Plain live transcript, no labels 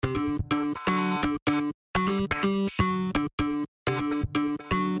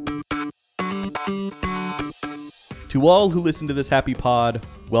To all who listen to this happy pod,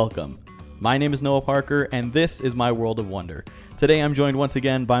 welcome. My name is Noah Parker, and this is my world of wonder. Today I'm joined once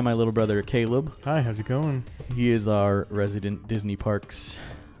again by my little brother Caleb. Hi, how's it going? He is our resident Disney Parks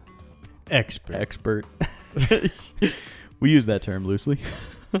expert. We use that term loosely.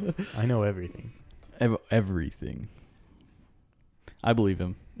 I know everything. Everything. I believe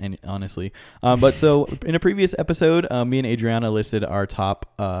him, and honestly. But so in a previous episode, me and Adriana listed our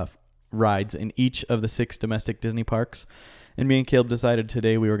top rides in each of the 6 domestic Disney parks. And me and Caleb decided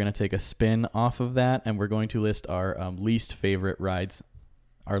today we were going to take a spin off of that, and we're going to list our least favorite rides,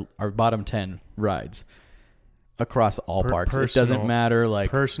 our bottom 10 rides across all parks. It doesn't matter.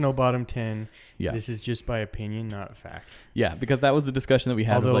 Personal bottom 10. Yeah. This is just by opinion, not fact. Yeah, because that was the discussion that we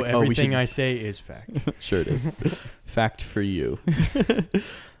had. Although was like, everything I say is fact. Sure it is. Fact for you.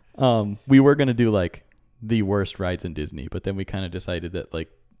 We were going to do like the worst rides in Disney, but then we kind of decided that like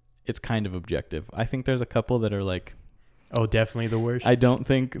it's kind of objective. I think there's a couple that are like, oh, definitely the worst. I don't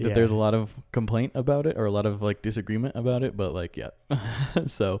think that there's a lot of complaint about it or a lot of like disagreement about it, but like, yeah.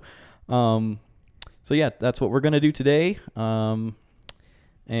 So yeah, that's what we're going to do today. And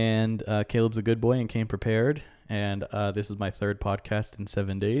Caleb's a good boy and came prepared. And this is my 3rd podcast in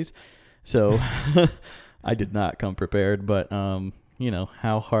 7 days. So I did not come prepared, but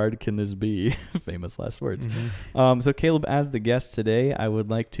how hard can this be? Famous last words. Mm-hmm. So Caleb, as the guest today, I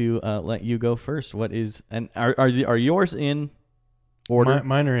would like to let you go first. What is, and are yours in order?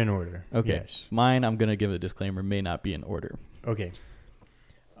 Mine are in order. Okay. Yes. Mine, I'm going to give a disclaimer, may not be in order. Okay.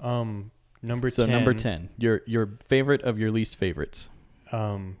 Number 10. So number 10, your favorite of your least favorites.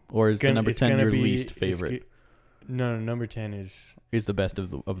 Or is the number 10 your least favorite? No, number 10 is the best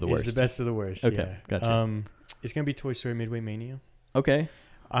of the worst. Is the best of the worst. Okay, yeah. Gotcha. It's gonna be Toy Story Midway Mania. Okay.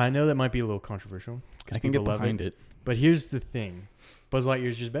 I know that might be a little controversial. I can get behind it. But here's the thing, Buzz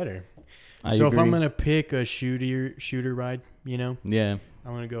Lightyear's just better. I so agree. If I'm gonna pick a shooter ride, yeah, I'm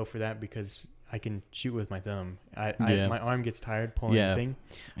gonna go for that because I can shoot with my thumb. My arm gets tired pulling the thing,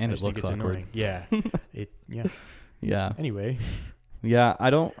 and it looks awkward. Annoying. Yeah, yeah. Anyway. Yeah, I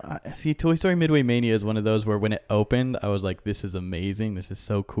don't see Toy Story Midway Mania is one of those where when it opened, I was like, this is amazing. This is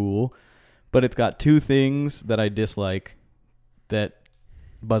so cool. But it's got 2 things that I dislike that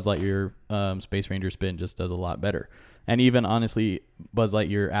Buzz Lightyear Space Ranger Spin just does a lot better. And even, honestly, Buzz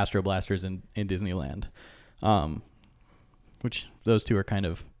Lightyear Astro Blasters in Disneyland. Which those 2 are kind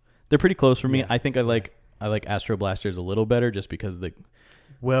of... They're pretty close for me. I think I like Astro Blasters a little better just because the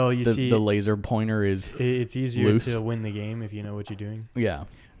laser pointer is it's easier loose. To win the game if you know what you're doing. Yeah.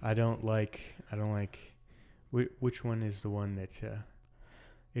 I don't like which one is the one that's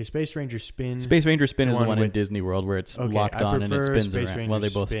is Space Ranger Spin? Space Ranger Spin is the one in Disney World where it's locked on and it spins Space around. Ranger well, they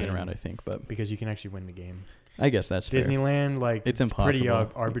both spin spin around, I think, but because you can actually win the game. I guess that's fair. Disneyland, it's impossible. Pretty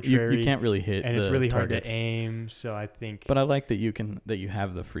arbitrary. You can't really hit, and it's really targets. Hard to aim. So I think. But I like that you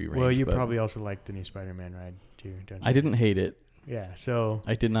have the free range. Well, you probably also like the new Spider-Man ride too, don't you? I didn't hate it. Yeah, so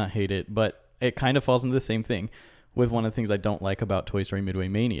I did not hate it, but it kind of falls into the same thing with one of the things I don't like about Toy Story Midway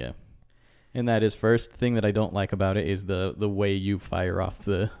Mania. And that is, first thing that I don't like about it is the way you fire off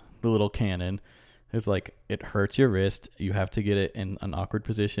the little cannon. It's like, it hurts your wrist. You have to get it in an awkward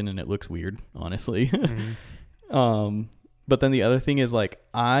position, and it looks weird, honestly. Mm-hmm. But then the other thing is, like,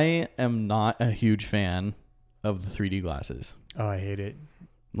 I am not a huge fan of the 3D glasses. Oh, I hate it.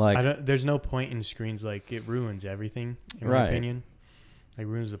 Like, there's no point in screens. Like, it ruins everything, in my opinion. Like,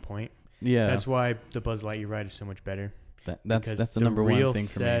 ruins the point. Yeah. That's why the Buzz Lightyear ride is so much better. That's the number one thing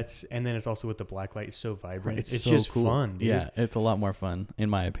for me. And then it's also with the black light. It's so vibrant. It's so just cool. fun, dude. Yeah, it's a lot more fun, in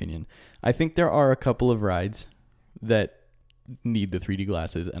my opinion. I think there are a couple of rides that need the 3D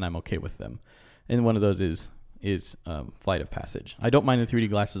glasses, and I'm okay with them. And one of those is Flight of Passage. I don't mind the 3D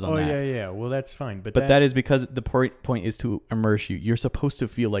glasses on that. Oh, yeah. Well, that's fine. But that is because the point is to immerse you. You're supposed to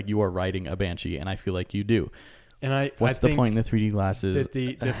feel like you are riding a Banshee, and I feel like you do. And What's the point in the 3D glasses? That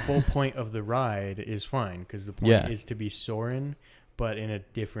the full point of the ride is fine because the point is to be soaring, but in a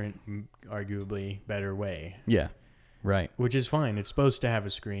different, arguably better way. Yeah, right. Which is fine. It's supposed to have a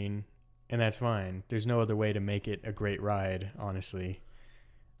screen, and that's fine. There's no other way to make it a great ride, honestly,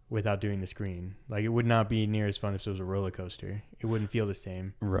 without doing the screen. Like, it would not be near as fun if it was a roller coaster. It wouldn't feel the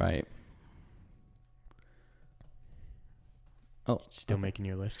same. Right. Oh, still making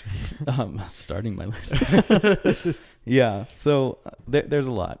your list. Starting my list. Yeah. So there's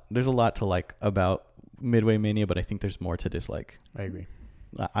a lot. There's a lot to like about Midway Mania, but I think there's more to dislike. I agree.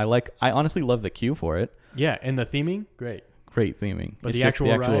 I honestly love the queue for it. Yeah, and the theming, great theming. But it's the just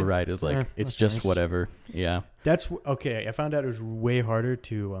actual ride is like it's just nice. Whatever. Yeah. That's okay. I found out it was way harder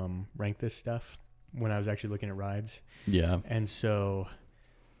to rank this stuff when I was actually looking at rides. Yeah. And so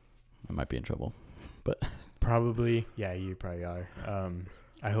I might be in trouble, but Probably. Yeah, you probably are.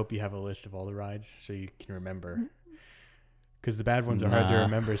 I hope you have a list of all the rides so you can remember. Because the bad ones are hard to Nah.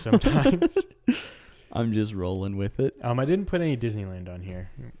 remember sometimes. I'm just rolling with it. I didn't put any Disneyland on here.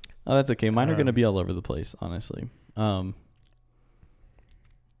 Oh, that's okay. Mine are going to Um, be all over the place, honestly.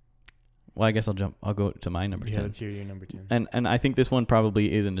 Well, I guess I'll go to my number 10. Yeah, let's hear your number 10. And I think this one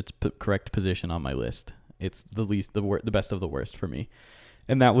probably isn't its correct position on my list. It's the best of the worst for me.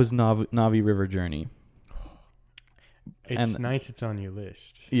 And that was Navi River Journey. It's and- nice it's on your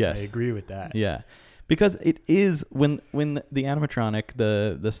list. Yes. I agree with that. Yeah. Because it is when the animatronic,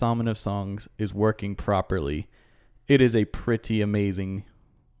 the Salmon of Songs is working properly, it is a pretty amazing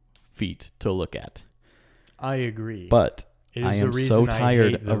feat to look at. I agree. But it is I the am reason so I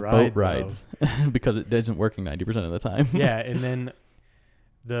tired hate the of ride, boat rides because it isn't working 90% of the time. Yeah, and then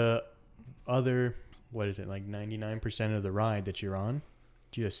the other, what is it, like 99% of the ride that you're on,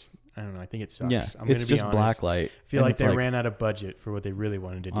 just, I don't know, I think it sucks. Yeah, I'm gonna it's be just honest. blacklight. I feel and like it's they ran out of budget for what they really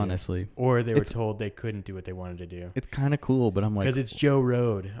wanted to do. honestly. Or they were It's- told they couldn't do what they wanted to do. It's kind of cool, but I'm like, Because it's Joe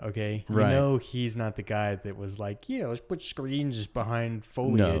Road, okay? Right. You know he's not the guy that was like, yeah, let's put screens behind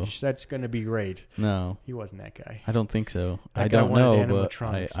foliage. That's going to be great. no, He wasn't that guy. I don't think so. That I guy don't wanted know, but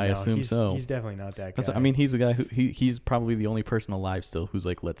animatronics. I No, assume he's, so. He's definitely not that guy. I mean, he's the guy who he's probably the only person alive still who's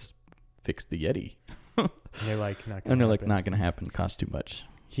like, let's fix the Yeti. And they're like, not going And to they're like, happen. not gonna happen. Costs too much.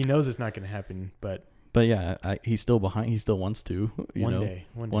 He knows it's not going to happen, but yeah, he's still behind. He still wants to.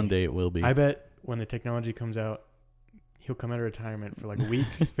 One day it will be. I bet when the technology comes out, he'll come out of retirement for like a week,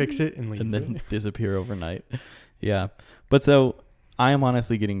 fix it, and leave. and then disappear overnight. Yeah, but so I am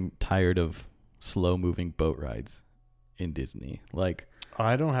honestly getting tired of slow moving boat rides in Disney. Like,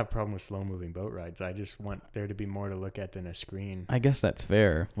 I don't have a problem with slow moving boat rides. I just want there to be more to look at than a screen. I guess that's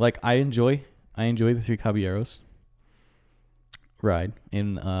fair. Like, I enjoy the Three Caballeros ride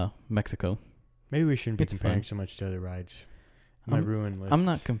in Mexico. Maybe we shouldn't be It's comparing fun. so much to other rides. My ruin list. I'm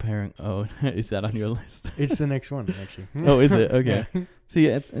not comparing. Oh, is that on your list? It's the next one, actually. Oh, is it? Okay. Yeah. See,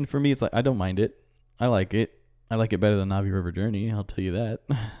 and for me, it's like I don't mind it. I like it. I like it better than Navi River Journey. I'll tell you that.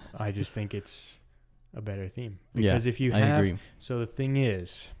 I just think it's a better theme. Yeah, Because if you I have... agree. So the thing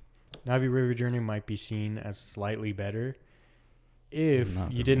is, Navi River Journey might be seen as slightly better if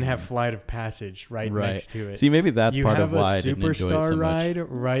Not you for didn't me. have Flight of Passage right next to it. See, maybe that's you part have of why a I didn't enjoy it Superstar so much. ride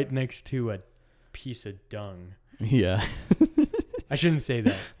right next to a piece of dung. Yeah. I shouldn't say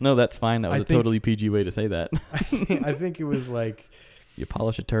that. No, that's fine. That was I a think- totally PG way to say that. I think it was like, You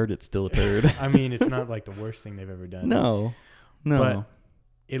polish a turd, it's still a turd. I mean, it's not like the worst thing they've ever done. No. But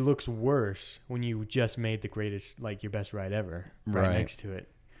it looks worse when you just made the greatest, like your best ride ever right Right. next to it.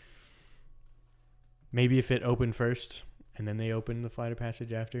 Maybe if it opened first and then they opened the Flight of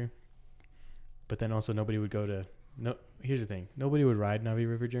Passage after. But then also nobody would go to... No. Here's the thing. Nobody would ride Navi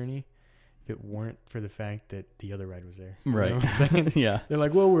River Journey if it weren't for the fact that the other ride was there. You know Right. what I'm saying? Yeah. They're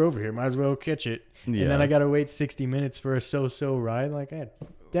like, well, we're over here. Might as well catch it. Yeah. And then I got to wait 60 minutes for a so-so ride. Like,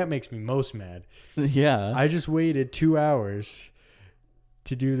 that makes me most mad. Yeah. I just waited 2 hours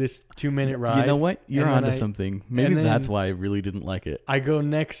to do this 2-minute ride. You know what? You're and then onto I- something. Maybe and that's then- why I really didn't like it. I go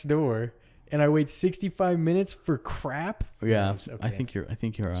next door and I wait 65 minutes for crap. Yeah. Yes, okay. I think you're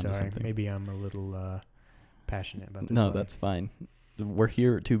onto Sorry, something. maybe I'm a little passionate about this. No, one. that's fine. We're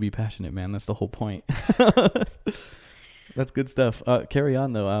here to be passionate, man. That's the whole point. That's good stuff. Carry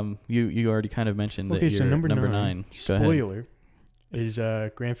on though. You already kind of mentioned that okay. you're So number 9. Go ahead. Spoiler is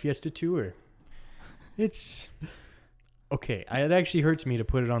Grand Fiesta Tour. It's okay. It actually hurts me to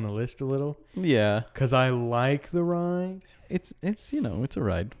put it on the list a little Yeah. because I like the ride, It's it's a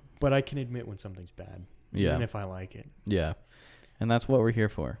ride. but I can admit when something's bad, Yeah. even if I like it. Yeah. And that's what we're here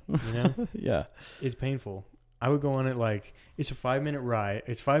for. You know, Yeah. it's painful. I would go on it like it's a 5-minute ride.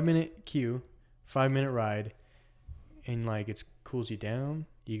 It's 5-minute queue, 5-minute ride, and like it cools you down.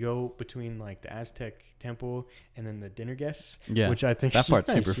 You go between like the Aztec temple and then the dinner guests, Yeah. which I think That is part's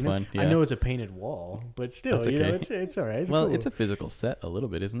nice, super you know? fun. Yeah. I know it's a painted wall, but still, That's you know, okay. it's all right. It's Well, cool. it's a physical set a little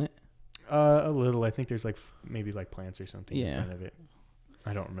bit, isn't it? A little. I think there's like maybe like plants or something in Yeah. front of it.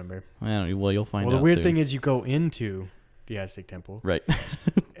 I don't remember. I don't know. Well, you'll find Well, out the weird soon. thing is you go into the Aztec temple Right.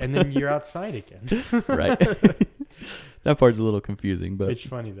 and then you're outside again. Right. That part's a little confusing, but It's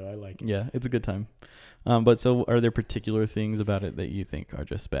funny though. I like it. yeah, it's a good time. But so are there particular things about it that you think are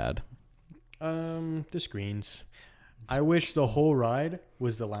just bad? The screens. I wish the whole ride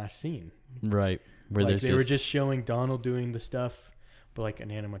was the last scene. Right. Where Like there's they were just showing Donald doing the stuff, but like an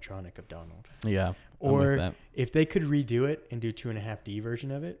animatronic of Donald. yeah. I'm with Or that. if they could redo it and do 2.5D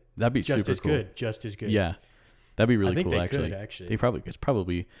version of it, That'd be just super as cool. good, just as good. Yeah. That'd be really I think cool they actually. could actually. It's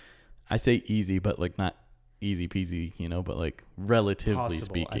probably I say easy, but like not easy peasy, but like relatively Possible.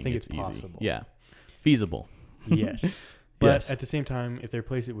 speaking, I think it's easy. possible. Yeah. feasible. Yes. But Yes. at the same time, if they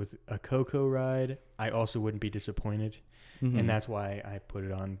replace it with a Coco ride, I also wouldn't be disappointed. Mhm. And that's why I put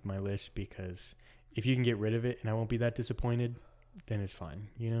it on my list, because if you can get rid of it and I won't be that disappointed, then it's fine,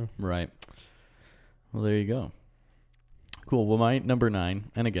 you know? Right. Well, there you go. Cool. Well, my number 9,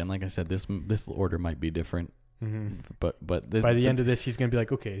 and again, like I said, this order might be different, but By the end of this, he's going to be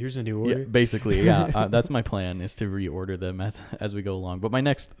like, okay, here's a new order. yeah, basically, yeah, that's my plan, is to reorder them as we go along. But the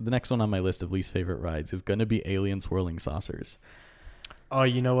next one on my list of least favorite rides is going to be Alien Swirling Saucers. Oh,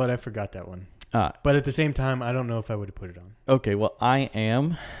 you know what? I forgot that one. But at the same time, I don't know if I would have put it on. Okay, well, I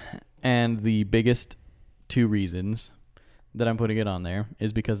am, and the biggest 2 reasons that I'm putting it on there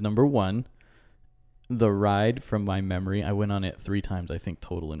is because, number 1, the ride, from my memory, I went on it 3 times, I think,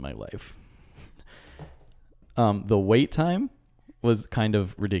 total in my life. The wait time was kind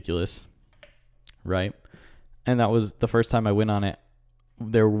of ridiculous, right? And that was the first time I went on it.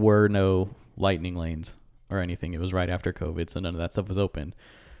 There were no lightning lanes or anything. It was right after COVID, so none of that stuff was open.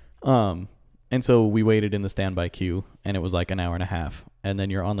 And so we waited in the standby queue, and it was like an hour and a half, and then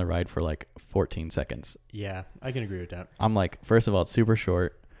you're on the ride for like 14 seconds. Yeah, I can agree with that. I'm like, first of all, it's super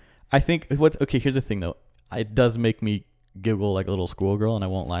short. I think here's the thing though. It does make me giggle like a little schoolgirl, and I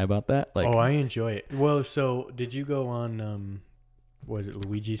won't lie about that. Like, oh, I enjoy it. Well, so did you go on, was it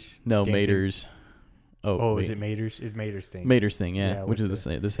Luigi's? no, Dancing? Mater's. Oh, wait. is it Mater's? It's Mater's thing. Mater's thing, yeah, Yeah, which with is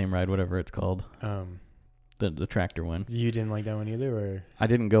the same ride, whatever it's called. The tractor one. You didn't like that one either, or? I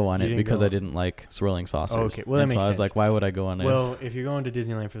didn't go on You it didn't because go I on- didn't like swirling saucers. Oh, okay. Well, that and makes so I was sense. like, why would I go on this? Well, if you're going to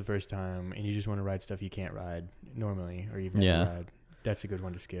Disneyland for the first time and you just want to ride stuff you can't ride normally, or you've never Yeah. ride, that's a good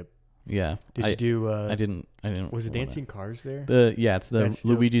one to skip. yeah. Did you do? I didn't. Was it wanna- Dancing Cars there? It's the That's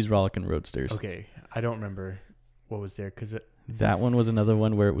still- Luigi's Rollickin' Roadsters. Okay, I don't remember what was there because it That one was another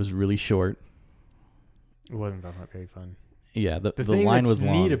one where it was really short. wasn't very fun. Yeah, the The thing line that's was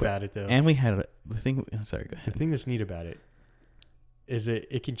long. neat but- about it, though, and we had the thing. Sorry, go the ahead. thing that's neat about it is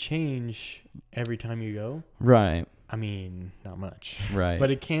that it can change every time you go. Right, I mean, not much, right.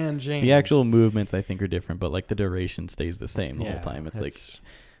 but it can change. the actual movements I think are different, but like the duration stays the same the Yeah, whole time. It's like, that's-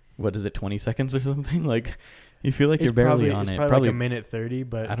 what is it, 20 seconds or something? Like, you feel like it's you're barely probably, on it's it. Probably like a minute 30,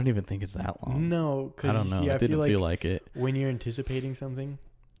 but I don't even think it's that long. no, because I don't know. See, It I didn't feel like it. when you're anticipating something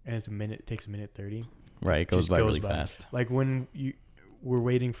and it takes a minute 30. Right, it goes just by goes really by. fast. Like when you were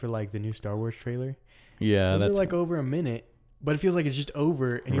waiting for like the new Star Wars trailer. Yeah, Those are that's like over a minute, but it feels like it's just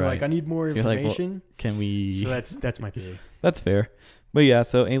over, and you're like, Right. I need more You're like, well, information. can we? So that's my theory. That's fair. But yeah,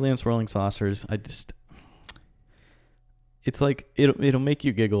 so Alien Swirling Saucers, it's like it'll make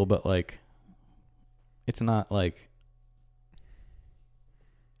you giggle, but like it's not like,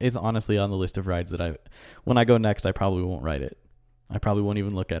 it's honestly on the list of rides that when I go next, I probably won't ride it. I probably won't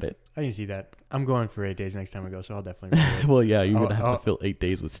even look at it. I can see that. I'm going for 8 days next time I go, so I'll definitely ride it. Well, yeah, you're going to have I'll- to fill 8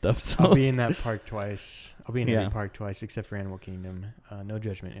 days with stuff. So I'll be in that park twice. I'll be in Yeah. every park twice except for Animal Kingdom. No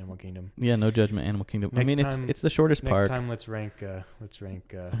judgment, Animal Kingdom. yeah, no judgment, Animal Kingdom. I Next mean, time- it's the shortest Next park. time, let's rank. Rank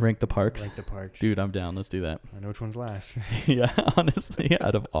the parks. Rank the parks. Dude, I'm down. Let's do that. I know which one's last. Yeah, honestly,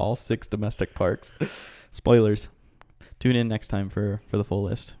 out of all 6 domestic parks. Spoilers. Tune in next time for the full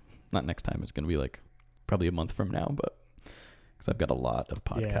list. Not next time. It's going to be like probably a month from now, but because I've got a lot of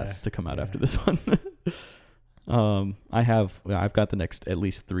podcasts to come out after this one. I've got the next at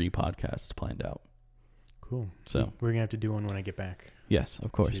least 3 podcasts planned out. Cool. So we're gonna have to do one when I get back. yes,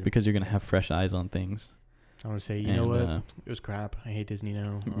 of course, Too. because you're going to have fresh eyes on things. I want to say, you know what? And, It was crap. I hate Disney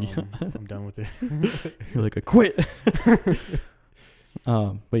now. Yeah. I'm done with it. you're like, I quit.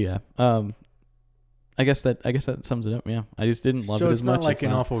 But yeah. I guess that sums it up. Yeah, I just didn't love so it it's as much. not like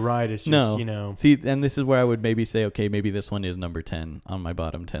an awful ride. It's just, No. you know. See, and this is where I would maybe say, okay, maybe this one is number 10 on my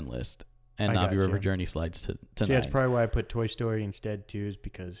bottom 10 list, and I Navi River gotcha. Journey slides to See, 9. that's probably why I put Toy Story instead too, is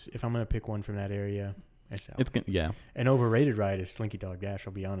because if I'm gonna pick one from that area, It's yeah, an overrated ride is Slinky Dog Dash.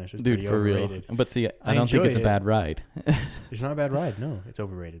 I'll be honest, it's dude, pretty for overrated. real. But see, I I don't think enjoy it's a it. bad ride. It's not a bad ride. No, it's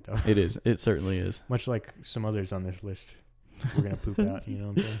overrated though. It is. It certainly is. Much like some others on this list, we're gonna poop out. You know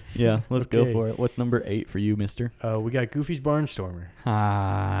what I'm saying? Yeah, let's go Okay. for it. What's number 8 for you, Mister? We got Goofy's Barnstormer.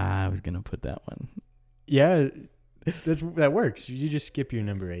 I was gonna put that one. Yeah, that works. You just skip your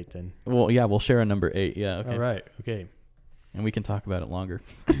number 8 then. Well, yeah, we'll share a number 8. Yeah, okay. All right. Okay. And we can talk about it longer.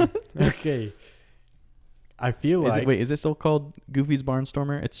 Okay. I feel like. Is it still called Goofy's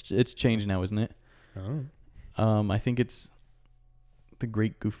Barnstormer? It's changed now, isn't it? Oh. I think it's the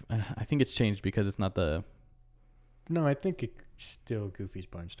Great Goof. I think it's changed because it's not the. No, I think it's still Goofy's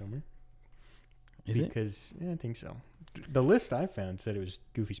Barnstormer. Is it? Because I think so. The list I found said it was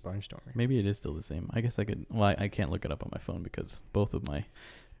Goofy's Barnstormer. Maybe it is still the same. I guess I could. Well, I can't look it up on my phone because both of my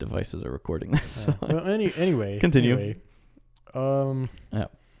devices are recording this. So Well, anyway. Continue. Anyway,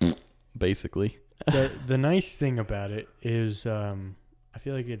 basically. The nice thing about it is I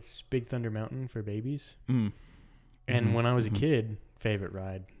feel like it's Big Thunder Mountain for babies. Mm. And Mhm, when I was a mhm. kid, favorite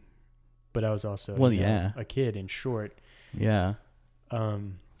ride. But I was also Well, yeah. a kid and short. Yeah.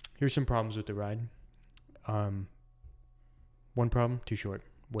 Here's some problems with the ride. One problem, too short.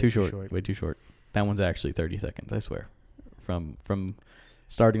 Way Too short. Way too short. That one's actually 30 seconds, I swear. From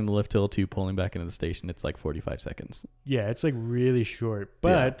starting the lift hill to pulling back into the station, it's like 45 seconds. Yeah, it's like really short.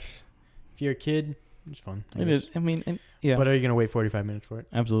 But if you're a kid, it's fun. I It guess. is. I mean, and, yeah. But are you going to wait 45 minutes for it?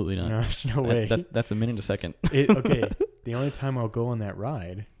 Absolutely not. No, there's no way. That's a minute a second. Okay, the only time I'll go on that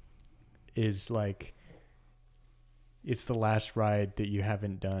ride is like it's the last ride that you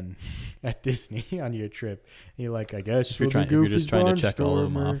haven't done at Disney on your trip. And you're like, I guess If you're just trying to check all of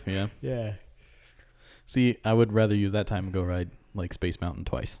them off, yeah. Yeah. See, I would rather use that time and go ride like Space Mountain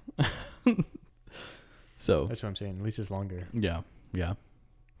twice. So That's what I'm saying. At least it's longer. yeah.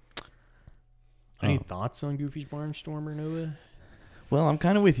 Any Oh. thoughts on Goofy's Barnstormer, Noah? Well, I'm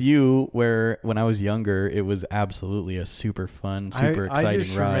kind of with you where when I was younger, it was absolutely a super fun, super exciting I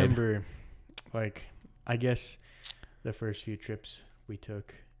just ride. remember, like, I guess the first few trips we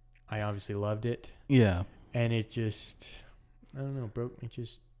took, I obviously loved it. Yeah. And it just, I don't know, broke me.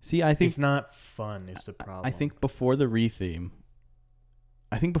 See, I think It's not fun is the problem. I think before the retheme,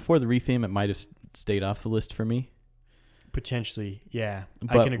 it might have stayed off the list for me. Potentially, yeah.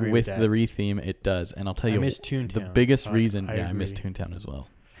 But I can agree with that. the retheme, it does. And I'll tell I you, miss Toontown. the biggest I reason, I agree. miss Toontown as well.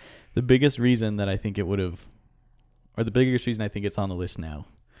 The biggest reason that I think it would have, or the biggest reason I think it's on the list now,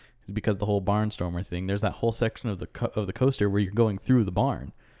 is because the whole Barnstormer thing. There's that whole section of the coaster where you're going through the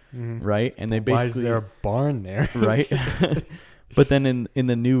barn, Mhm. right? And they Why basically is there a barn there? right. But then in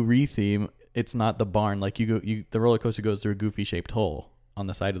the new retheme, it's not the barn. Like the roller coaster goes through a goofy shaped hole on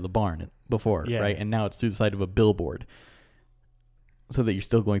the side of the barn before, Yeah. right? And now it's through the side of a billboard, so that you're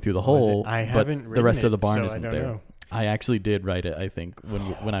still going through the Oh, is it? hole. I but haven't the rest ridden of the it, barn so I isn't don't there. know. I actually did ride it. I think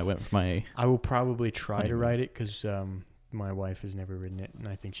when I went with my I will probably try to Honeymoon. ride it because my wife has never ridden it, and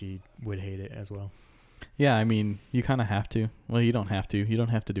I think she would hate it as well. yeah. I mean, you kind of have to. Well, you don't have to. You don't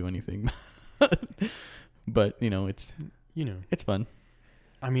have to do anything. But it's You know, it's fun.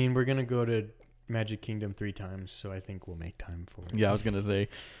 I mean, we're gonna go to Magic Kingdom 3 times, so I think we'll make time for it. Yeah, I was gonna say,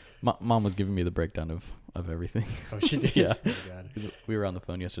 Mom was giving me the breakdown of everything. Oh, she did. Yeah. Oh, God. We were on the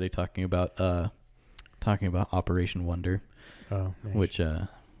phone yesterday talking about Operation Wonder, Oh, nice. which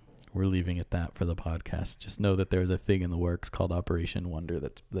we're leaving at that for the podcast. Just know that there's a thing in the works called Operation Wonder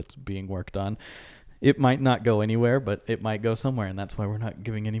that's being worked on. It might not go anywhere, but it might go somewhere, and that's why we're not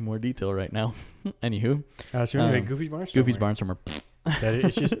giving any more detail right now. Anywho, So anyway, um, Goofy's Barnstormer. Goofy's Barnstormer.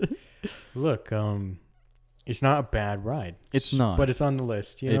 It's just look. It's not a bad ride. It's not. but it's on the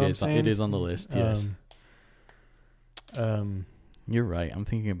list. You know It what I'm is. saying? It is on the list. Yes, Um, you're right. I'm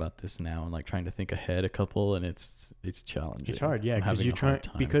thinking about this now and like trying to think ahead a couple, and it's challenging. it's hard, yeah, I'm because having you a try hard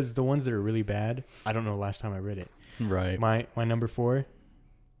time. because the ones that are really bad. I don't know last time I read it. Right. My number 4.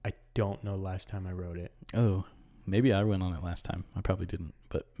 I don't know last time I wrote it. Oh, maybe I went on it last time. I probably didn't,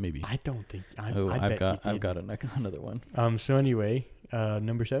 but maybe. I don't think. I I've bet you got didn't. another one. So anyway,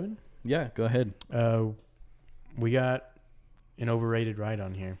 number 7. Yeah, go ahead. We got an overrated ride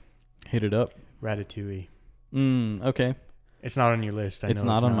on here. Hit it up. Ratatouille. Okay. It's not on your list. It's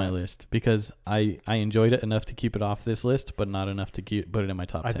not on my list because I enjoyed it enough to keep it off this list, but not enough to put it in my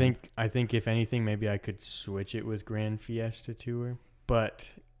top 10. I think if anything, maybe I could switch it with Grand Fiesta Tour, but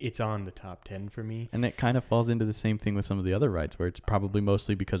it's on the top 10 for me. And it kind of falls into the same thing with some of the other rides where it's probably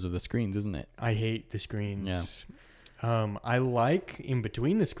mostly because of the screens, isn't it? I hate the screens. Yeah. I like in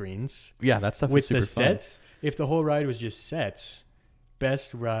between the screens Yeah, that stuff with is super the fun. sets. If the whole ride was just sets,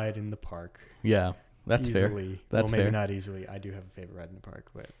 best ride in the park. Yeah, that's fair. easily. That's well, maybe fair. not easily. I do have a favorite ride in the park,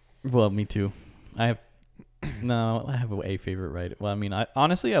 but Well, me too. I have a favorite ride. Well, I mean, I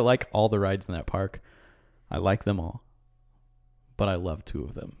like all the rides in that park. I like them all, but I love 2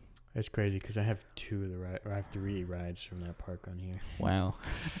 of them. it's crazy because I have 2 of the ride. I have 3 rides from that park on here. Wow.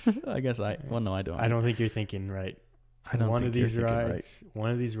 I guess no, I don't. I don't think you're thinking right. I don't One think of these you're thinking rides. right.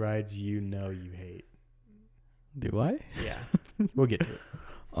 One of these rides, you hate. Do I? Yeah, we'll get to it.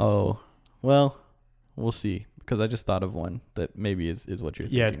 Oh, well, we'll see. Because I just thought of one that maybe is what you're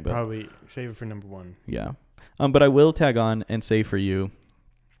Yeah, it's thinking. But probably save it for number 1. yeah. But I will tag on and say for you,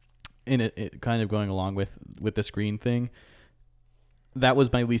 in it kind of going along with the screen thing, that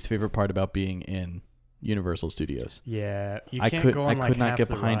was my least favorite part about being in Universal Studios. Yeah, you I can't go on could not half get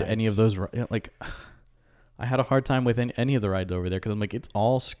the behind any of rides. those. Like, I had a hard time with any of the rides over there because I'm like, it's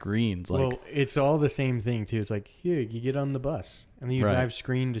all screens. Like, Well, it's all the same thing too. It's like here, you get on the bus and then you Right. drive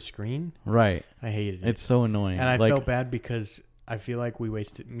screen to screen. right. I hated it. It's so annoying. and I like, felt bad because I feel like we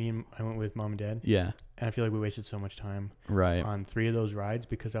wasted. I went with mom and dad, Yeah. and I feel like we wasted so much time Right. on 3 of those rides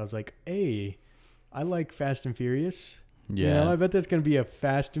because I was like, hey, I like Fast and Furious. Yeah. I bet that's gonna be a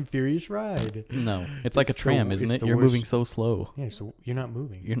Fast and Furious ride. No, it's like a It's the- tram, isn't it's it? the You're worst. moving so slow. Yeah, so you're not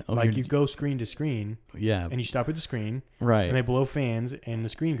moving. You're- You go screen to screen, Yeah. and you stop at the screen, Right. and they blow fans, and the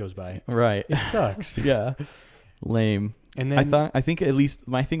screen goes by. Right. It sucks. Yeah. Lame. And then I think at least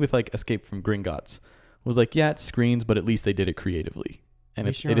my thing with like Escape from Gringotts was like, yeah, it's screens, but at least they did it creatively. And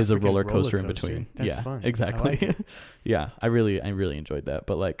At least it you're is on a a freaking roller coaster in roller coaster. between. That's Yeah, fun. I exactly. like it. Yeah, I really enjoyed that.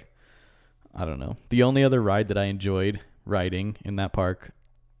 But like, I don't know. The only other ride that I enjoyed riding in that park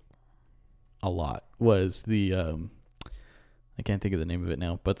a lot was the I can't think of the name of it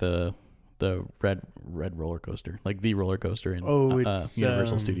now, but the red roller coaster, like the roller coaster in it's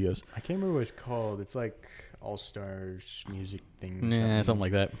Universal Studios. I can't remember what it's called. It's like All Stars music thing. Nah, something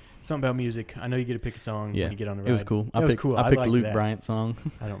like that. Something about music. I know you get to pick a song Yeah, when you get on the ride. it was cool. That was cool. I I picked liked Luke that. Bryant's song.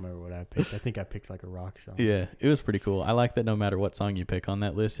 I don't remember what I picked. I think I picked like a rock song. Yeah, it was pretty cool. I like that no matter what song you pick on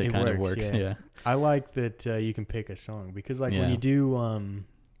that list, it kind of works. Yeah. I like that you can pick a song because like Yeah. when you do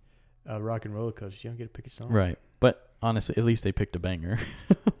a rock and roller coaster, you don't get to pick a song. Right. But honestly, at least they picked a banger.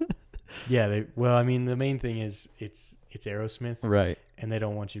 Yeah. Well, I mean, the main thing is it's Aerosmith, Right. and they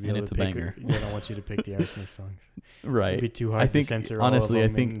don't want you to be And able it's to a pick. banger. They don't want you to pick the Aerosmith songs. It'd Right. be too hard I think to censor honestly, all I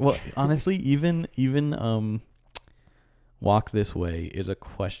of them. think and- well, honestly, even Walk This Way is a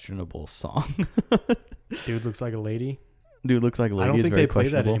questionable song. Dude looks like a lady. Dude looks like a lady. I don't is think very they play that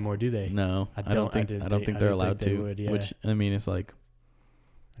questionable. anymore, do they? No, I don't think didn't I don't think- think I they're didn't allowed think they to. would, yeah. Which I mean, it's like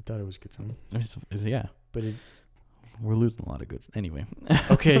I thought it was a good song, yeah, but it, we're losing a lot of goods. Anyway,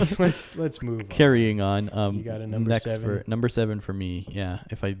 okay. let's move. carrying on. You got a number next 7? for number 7 for me. Yeah,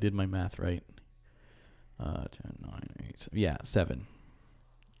 if I did my math right. 10, 9, 8, yeah, 7.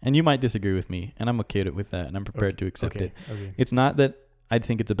 And you might disagree with me, and I'm okay with that, and I'm prepared to accept it. Okay. It's not that I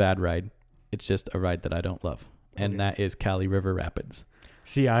think it's a bad ride. It's just a ride that I don't love, and Okay. that is Cali River Rapids.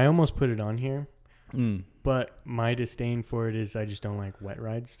 See, I almost put it on here, Mm. but my disdain for it is I just don't like wet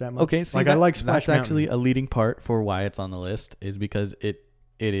rides that much. Okay, see, like I like that's Splash actually Mountain. a leading part for why it's on the list is because it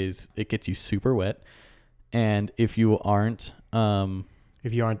gets you super wet, and if you aren't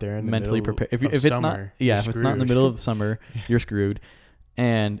If you aren't there in the mentally middle prepared, of if it's not summer, yeah, you're if it's not in the screwed. middle of summer, you're screwed.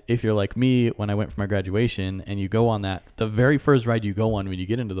 And if you're like me when I went for my graduation and you go on that, the very first ride you go on when you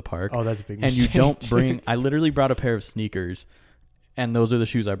get into the park, Oh, that's a big and you mistake, don't dude. bring, I literally brought a pair of sneakers, and those are the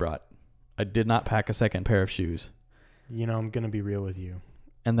shoes I brought. I did not pack a second pair of shoes, You know, I'm gonna be real with you.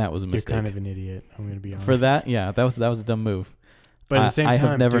 and that was a You're mistake. kind of an idiot. I'm gonna be honest. For that, yeah, that was a dumb move. but at I- the same I time,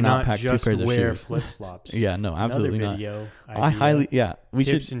 have never do not not packed two just pairs of wear shoes. flip flops. Yeah, no, absolutely Another not. video I idea. highly, yeah, we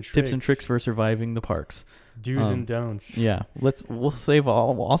Tips should and tips and tricks. tricks for surviving the parks. do's um, and don'ts. Yeah, I'll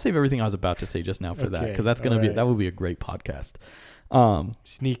save everything I was about to say just now for that Okay, because that will be a great podcast.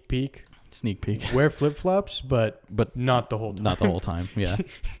 Sneak peek. Sneak peek, Wear flip flops, but but not the whole time. not the whole time. Yeah,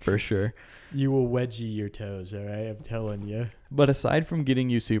 for sure. You will wedgie your toes. All right, I'm telling you. But aside from getting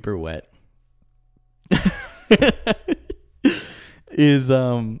you super wet, is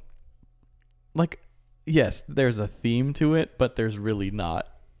like, yes, there's a theme to it, but there's really not.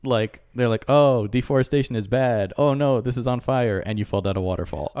 Like, they're like, oh, deforestation is bad. Oh no, this is on fire, and you fall down a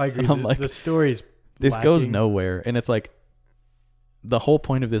waterfall. I agree. And I'm The, like, the story's this goes lacking. nowhere, and it's like, the whole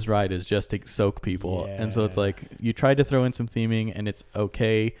point of this ride is just to soak people, and so it's Yeah. like you tried to throw in some theming, and it's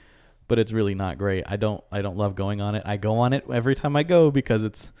okay, but it's really not great. I don't love going on it. I go on it every time I go because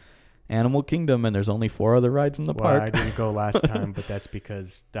it's Animal Kingdom, and there's only 4 other rides in the Well, park. I didn't go last time, but that's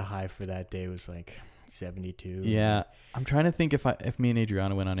because the high for that day was like 72. Yeah, I'm trying to think if me and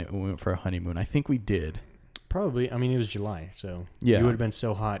Adriana went on it when we went for a honeymoon. I think we did, Probably. I mean, it was July, so Yeah. you would have been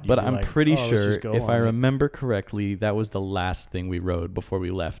so hot. you'd but be I'm like, pretty "Oh, let's sure just go if I on it." remember correctly, that was the last thing we rode before we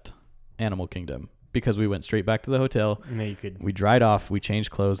left Animal Kingdom because we went straight back to the hotel. And then you could. We dried off, we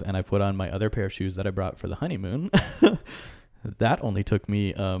changed clothes, and I put on my other pair of shoes that I brought for the honeymoon. That only took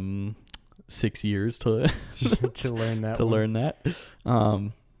me 6 years to to learn that. to one. learn that.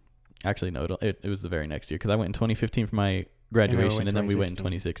 Actually, no, it was the very next year because I went in 2015 for my graduation, and then we went in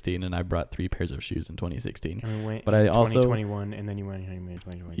 2016, and I brought 3 pairs of shoes in 2016. And we went But in I also- 2021, and then you went in honeymoon in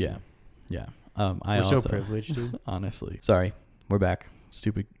 2022. Yeah. I We're also so privileged, dude. honestly, sorry, we're back.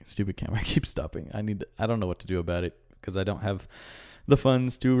 Stupid camera keeps stopping. I don't know what to do about it because I don't have the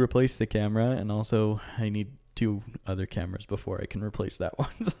funds to replace the camera, and also I need 2 other cameras before I can replace that one.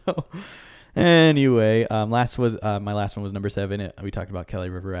 So anyway, my last one was number 7. We talked about Cali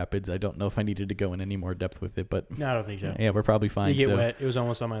River Rapids. I don't know if I needed to go in any more depth with it, but No, I don't think so. yeah, we're probably fine. You get so, wet. It was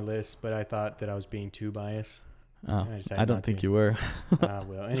almost on my list, but I thought that I was being too biased. Oh, I decided I don't not think to. you were.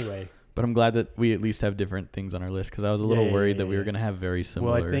 Well, anyway, But I'm glad that we at least have different things on our list because I was a little worried that we were going to have very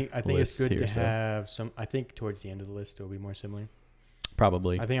similar. Well, I think it's good here, to have some. I think towards the end of the list it'll be more similar.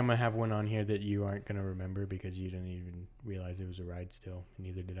 Probably. I think I'm gonna have one on here that you aren't gonna remember because you didn't even realize it was a ride still.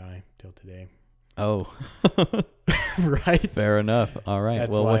 Neither did I till today. Oh. Right. Fair enough. All right.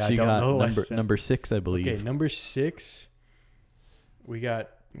 That's Well, why what I you don't got? know Number 6, I believe. Okay, number 6. We got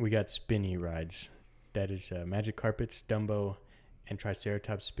spinny rides. That is Magic Carpets, Dumbo, and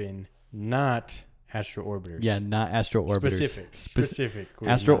Triceratops Spin. Not Astro Orbiters. Yeah, not Astro Orbiters. Specific.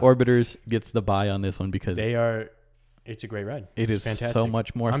 Astro Orbiters gets the buy on this one because they are. It's a great ride. It's fantastic. So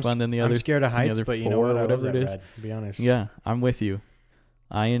much more fun than the other. I'm scared of heights, other but you know what? I love whatever that it is. ride, to be honest. Yeah, I'm with you.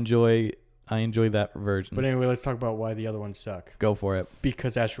 I enjoy that version. But anyway, let's talk about why the other ones suck. Go for it.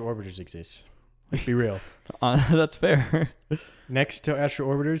 Because Astro Orbiters exists. Let's be real. That's fair. Next to Astro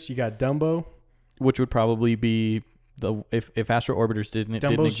Orbiters, you got Dumbo. Which would probably be if Astro Orbiters didn't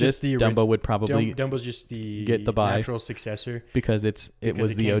exist, Dumbo would probably Dumbo's just the get the buy natural successor because it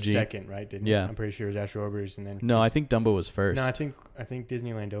was the came OG second, right? Didn't Yeah. it? I'm pretty sure it was Astro Orbiters and then No, I think Dumbo was first. No, I think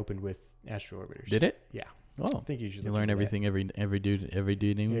Disneyland opened with Astro Orbiters. Did it? Yeah. Oh, I think you should you learn everything every dude.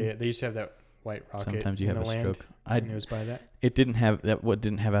 Yeah, they used to have that white rocket. Sometimes you in have the a land, stroke. and it was by that. It didn't have that. What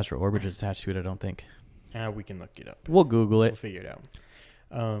didn't have Astro Orbiters attached to it? I don't think. We can look it up. We'll Google it. We'll figure it out.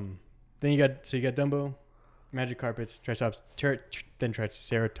 Then you got Dumbo, Magic Carpets, then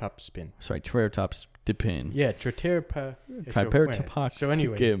Triceratops Spin. Sorry, Triceratops Spin. Yeah, Triceratops. So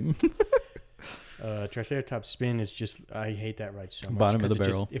anyway, Triceratops Spin is just, I hate that ride so much. Bottom of the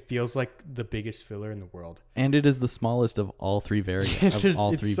barrel. It feels like the biggest filler in the world. And it is the smallest of all three variants.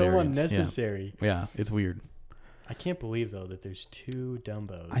 It's so unnecessary. Yeah, it's weird. I can't believe though that there's 2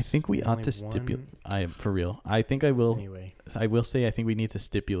 Dumbos. I think we ought to stipulate. For real. I think I will. Anyway, I will say I think we need to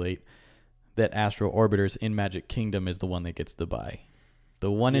stipulate that Astro Orbiters in Magic Kingdom is the one that gets the buy. The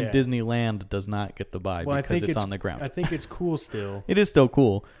one in Disneyland does not get the buy because it's on the ground. I think it's cool still. It is still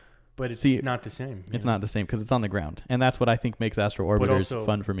cool. But it's not the same. It's not the same because it's on the ground. And that's what I think makes Astro Orbiters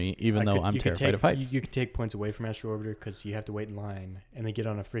fun for me, even though I'm terrified of heights. You could take points away from Astro Orbiter because you have to wait in line and they get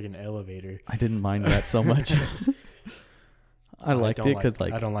on a freaking elevator. I didn't mind that so much. I liked it because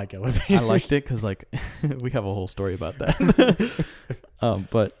I don't like elevators. I liked it because we have a whole story about that.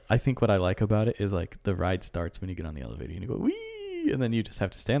 But I think what I like about it is the ride starts when you get on the elevator and you go wee, and then you just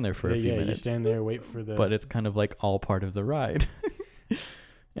have to stand there for a few minutes. You stand there, wait for the. But it's kind of all part of the ride,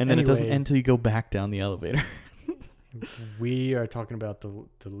 and then it doesn't end until you go back down the elevator. We are talking about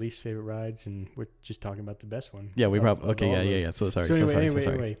the least favorite rides, and we're just talking about the best one. Yeah, we probably yeah. So sorry.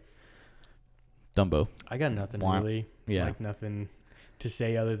 Anyway. Dumbo. I got nothing really. Yeah. Nothing to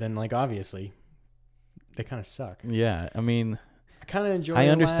say other than obviously they kind of suck. Yeah, I mean, I kind of enjoy. I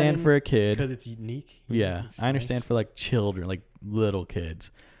understand Aladdin for a kid because it's unique. Yeah, I understand for children, little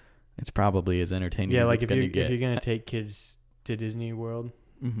kids. It's probably as entertaining. Yeah, as if you're gonna take kids to Disney World,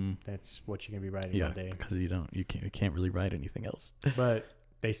 that's what you're gonna be riding all day. Because you can't really ride anything else. But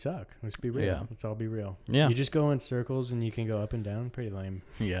they suck. Let's be real. Yeah. Let's all be real. Yeah. You just go in circles and you can go up and down. Pretty lame.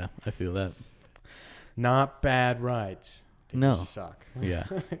 Yeah, I feel that. Not bad rides. They just suck. Yeah,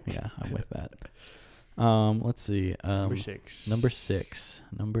 I'm with that. Let's see. Number 6.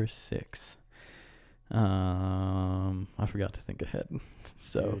 Number 6. I forgot to think ahead.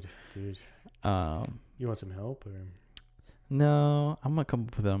 So, dude. You want some help or? No, I'm gonna come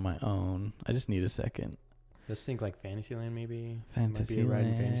up with it on my own. I just need a second. Let's think Fantasyland maybe. Fantasyland. Might be a ride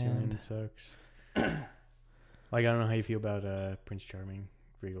in Fantasyland that sucks. I don't know how you feel about Prince Charming.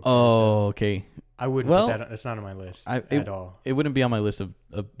 Oh, okay. I wouldn't put that. That's not on my list at all. It wouldn't be on my list of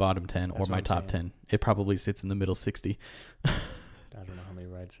bottom 10 That's or my top 10. It probably sits in the middle 60. I don't know how many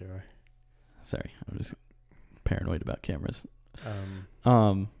rides there are. Sorry, I'm just paranoid about cameras.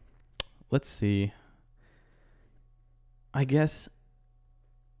 Let's see. I guess.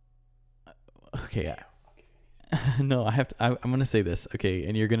 Okay. No, I have to. I'm gonna say this. Okay,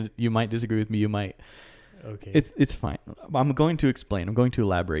 and you might disagree with me. You might. Okay. It's fine. I'm going to explain. I'm going to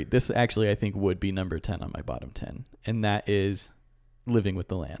elaborate. This actually, I think, would be number 10 on my bottom 10, and that is Living with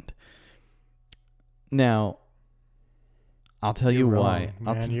the Land. Now, I'll tell you why.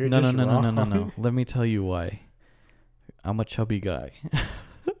 No. Let me tell you why. I'm a chubby guy.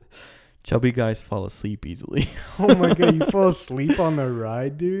 Chubby guys fall asleep easily. Oh my god, you fall asleep on the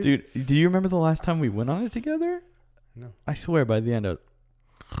ride, dude? Dude, do you remember the last time we went on it together? No. I swear by the end of...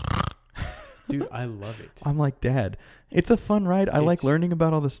 Dude, I love it. I'm like, Dad, it's a fun ride. I like learning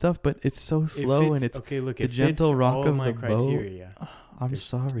about all the stuff, but it's so slow and it's the gentle rock of the boat. I'm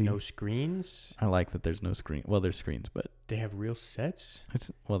sorry. No screens. I like that there's no screen. Well, there's screens, but they have real sets.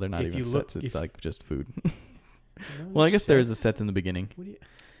 They're not even sets. It's just food. Well, I guess there is the sets in the beginning.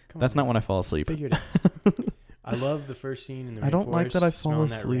 Come That's on, not man. when I fall asleep. Figure it out. I love the first scene in the I don't like that I rainforest, fall smelling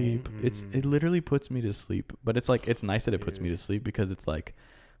that rain. asleep. It literally puts me to sleep. But it's like it's nice that it puts me to Dude. sleep because it's like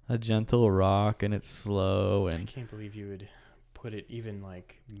a gentle rock and it's slow I and can't believe you would put it even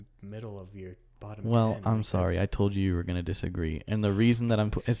like middle of your bottom. well, 10. I'm Like, sorry. I that's- told you were gonna disagree, and the reason that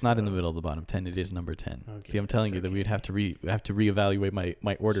it's not in the middle of the bottom 10. It is number 10. Okay, See, I'm telling that's you that okay. we'd have to reevaluate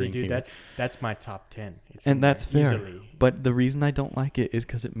my ordering See, dude, here. that's my top 10. It's And in there that's fair. easily. But the reason I don't like it is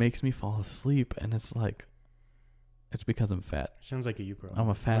because it makes me fall asleep, and it's like, it's because I'm fat. Sounds like a you problem. I'm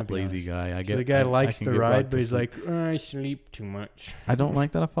a I'll fat, be lazy honest. guy. I So get the guy I likes can the get ride, rocked but to he's sleep. like, I sleep too much. I don't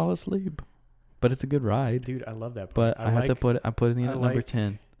like that I fall asleep, but it's a good ride. Dude, I love that. But I have to put it in I at number like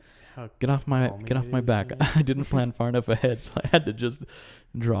 10. how Get off my calming get off my it is, back. yeah. I didn't plan far enough ahead, so I had to just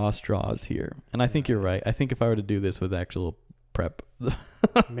draw straws here. And I think you're right. I think if I were to do this with actual prep,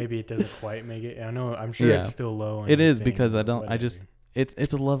 maybe it doesn't quite make it. I know. I'm sure Yeah. it's still low. On It your is thing, because I but don't. I just whatever.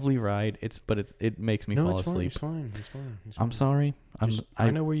 it's a lovely ride. It makes me no, fall it's fine. asleep. It's fine. It's fine. It's I'm fine. sorry. I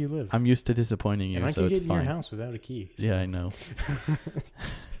know where you live. I'm used to disappointing you, and I so can it's get in fine. your house without a key. Yeah, I know.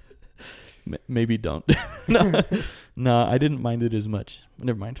 Maybe don't. No, I didn't mind it as much.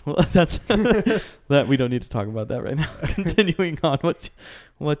 Never mind. Well, that's that. We don't need to talk about that right now. Continuing on.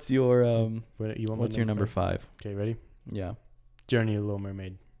 What's your What, you want my what's your number 5? Okay, ready? Yeah. Journey of the Little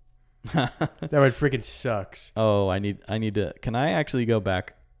Mermaid. That one freaking sucks. Oh, I need to. Can I actually go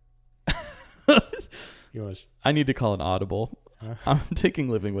back? You want I need to call an audible. Huh? I'm taking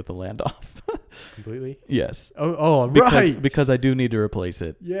Living with the Land off. completely? Yes. Oh, Because, right. because I do need to replace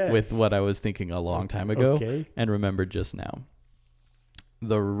it yes. with what I was thinking a long time ago Okay. and remembered just now.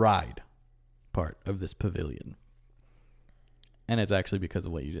 The ride part of this pavilion. And it's actually because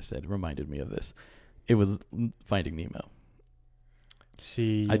of what you just said. It reminded me of this. It was Finding Nemo.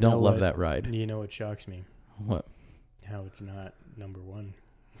 See, I don't love that ride. You know what shocks me? What? How it's not number 1.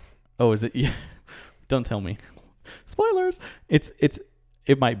 Oh, is it? Yeah. Don't tell me. Spoilers.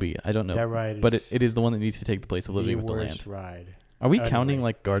 It might be. I don't know. That ride is But it is the one that needs to take the place of Living with the Land. worst ride. Are we Anyway, counting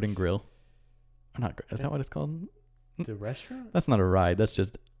like Garden it's- Grill? Or not? Is that what it's called? The restaurant? That's not a ride. That's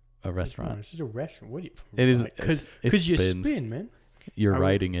just a No, restaurant. it's just a restaurant. What do you? It is because it you spins. spin, man. You're Are we-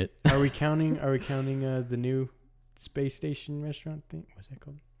 riding it. Are we counting? Are we counting the new space station restaurant thing? What's that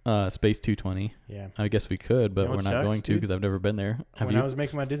called? Space 220. Yeah. I guess we could, but You know we're what not sucks, going to dude? because I've never been there. Have When you? I was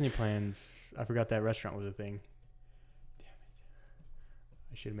making my Disney plans, I forgot that restaurant was a thing. Damn it!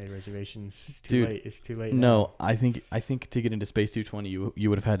 I should have made reservations. It's too Dude, late. It's too late. No, I think to get into Space 220, you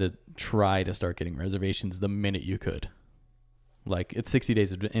would have had to try to start getting reservations the minute you could. Like it's 60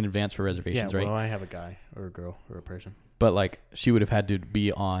 days in advance for Yeah. reservations, right? Well, I have a guy or a girl or a person. But like she would have had to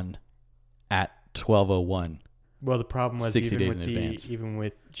be on at 12:01. Well, the problem was 60 even days with in advance. even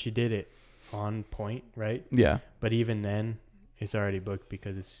with she did it on point, right? Yeah, But even then, it's already booked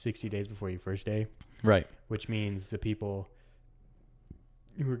because it's 60 days before your first day, right, which means the people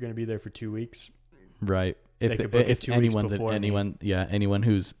who are going to be there for 2 weeks. right. They could book it 2 weeks before me. Anyone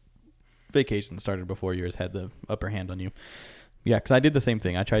whose vacation started before yours had the upper hand on you. Yeah, because I did the same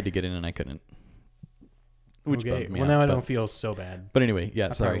thing. I tried to get in and I couldn't. Which Okay. bummed me Well, out, now I but- don't feel so bad. But anyway, yeah, I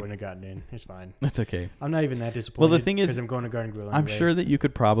probably sorry. wouldn't have gotten in. It's fine. That's okay. I'm not even that disappointed. thing is, because I'm going to Garden Grill. I'm anyway. sure that you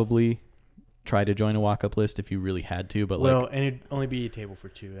could probably try to join a walk-up list if you really had to, but Well, like and it'd only be a table for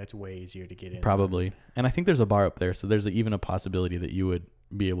 2. That's way easier to get in. probably. And I think there's a bar up there, so there's even a possibility that you would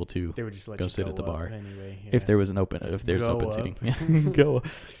be able to They would just let go you sit go at the up bar anyway. if yeah. there was if there's Go open up. seating. Go,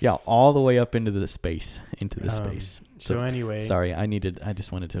 yeah, all the way up into the space, into the space. So So, anyway, Sorry, I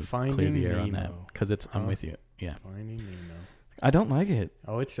just wanted to clear Finding the air on that Nemo. because I'm Huh? with you. Yeah, Finding Nemo. I don't like it,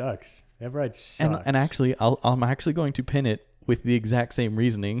 Oh, it sucks. That ride sucks. and actually, I'm actually going to pin it with the exact same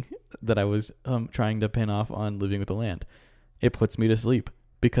reasoning that I was trying to pin off on Living with the Land. It puts me to sleep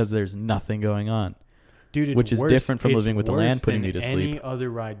because there's nothing going on. Dude, it's which is worse- different from it's Living with the worse Land putting than me to any sleep. other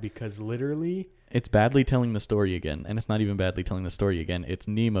ride because literally, It's badly telling the story again, and it's not even badly telling the story again. It's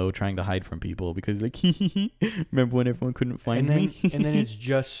Nemo trying to hide from people because like, remember when everyone couldn't find me? and then it's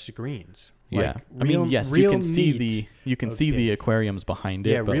just screens. Yeah, Like, I mean, real- yes, you real can see neat. see the Okay. aquariums behind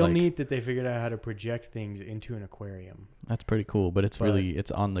it. Yeah, but real like, neat that they figured out how to project things into an aquarium. That's pretty cool, but it's But- really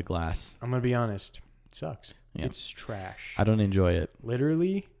it's on the glass. I'm gonna be honest, it sucks. Yeah. It's trash. I don't enjoy it.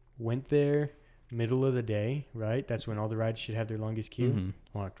 Literally went there middle of the day, right? That's when all the rides should have their longest queue. Mhm.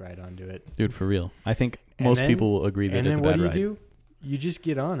 Walked right onto it. Dude, for real. I think And most then- people will agree that And it's then a what bad do you ride. do? You just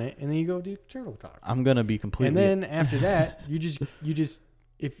get on it and then you go do Turtle Talk. I'm gonna be completely. And then after that, you just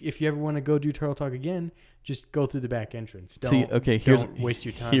if you ever want to go do Turtle Talk again, just go through the back entrance. See, okay, here's don't waste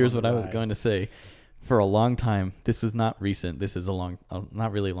your time. Here's on what the I was ride. going to say. For a long time, this was not recent. This is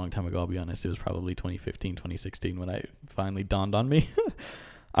not really a long time ago, I'll be honest. It was probably 2015, 2016 when I finally dawned on me.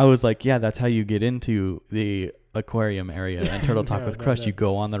 I was like, yeah, that's how you get into the aquarium area and Turtle Talk with Crush. You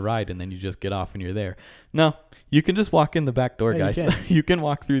go on the ride and then you just get off and you're there. No, you can just walk in the back door, Yeah, you guys. can. You can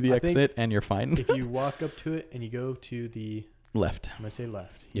walk through the I think exit and you're fine. If you walk up to it and you go to the Left. I'm gonna say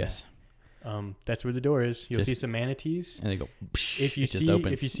left. Yes. That's where the door is. You'll Just- see some manatees. And they go. If you it just see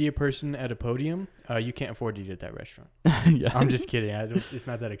opens. if you see a person at a podium, you can't afford to eat at that restaurant. Yeah. I'm just kidding. It's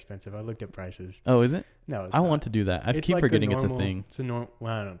not that expensive. I looked at prices. Oh, is it? No, it's I not. want to do that. I It's keep like forgetting normal, it's a thing. It's a normal.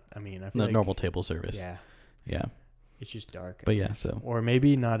 Well, I don't. I mean, I feel No, like normal table service. Yeah, Yeah. it's just dark. I But yeah, guess. so or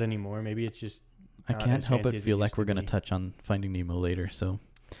maybe not anymore. Maybe it's just. I not can't as help fancy but as it feel like used we're to gonna be. touch on Finding Nemo later. So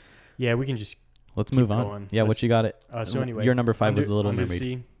Yeah, we can just. let's Keep move on. going. Yeah, what Let's- you got it? So anyway, your number 5 was the Little Under Mermaid.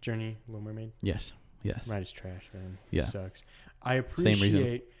 Sea Journey, Little Mermaid. Yes. Yes. Ride is trash, man. Yeah. Sucks. I Same reason.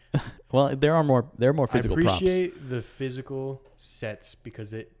 appreciate. Well, there are more physical I props. appreciate the physical sets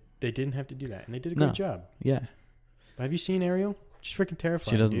because they didn't have to do that and they did a great No. job. Yeah. But have you seen Ariel? She's freaking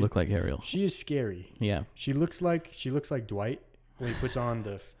terrifying. She doesn't dude. look like Ariel. She is scary. Yeah. She looks like Dwight when he puts on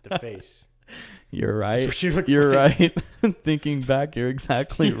the face. You're That's right. what she looks You're like. right. Thinking back, you're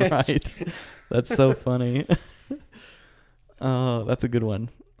exactly Yeah, right. That's so funny. Oh, that's a good one.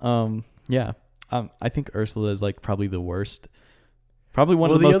 Yeah. I think Ursula is like probably the worst. Probably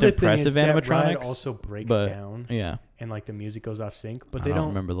one of the most other thing impressive is that ride animatronics. also breaks but- down Yeah. and like the music goes off sync, but I they don't don't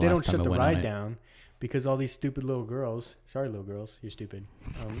remember the they last don't time shut I the went on ride it. down because all these stupid little girls. Sorry, little girls, you're stupid.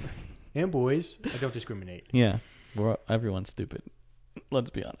 And boys, I don't discriminate. Yeah. Everyone's stupid. Let's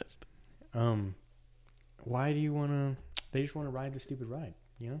be honest. Why do you want to? They just want to ride the stupid ride,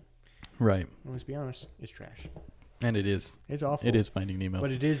 you know? Right. Let's be honest, it's trash. And it is. It's awful. It is Finding Nemo.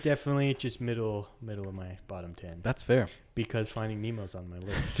 But it is definitely just middle of my bottom 10 That's fair. because Finding Nemo's on my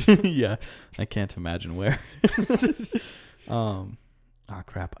list. Yeah. I can't imagine where.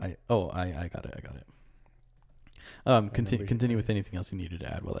 Crap. I got it. Continue with anything else you needed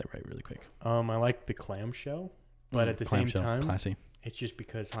to add while I write really quick. I like the clamshell, but at the same Clamshell, time, classy. it's just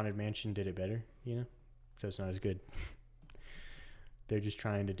because Haunted Mansion did it better, you know? So it's not as good. They're just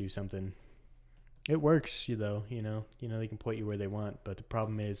trying to do something. It works, you know, they can point you where they want, but the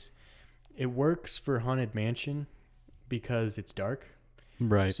problem is it works for Haunted Mansion because it's dark.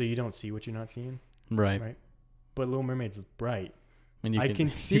 Right. So you don't see what you're not seeing. Right. Right. But Little Mermaid's bright. And I can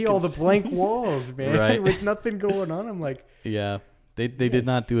you see can all the blank walls, man, Right. with nothing going on. I'm like, Yeah. They did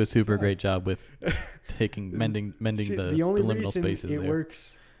not do a super great job with mending see, the only liminal reason spaces it there.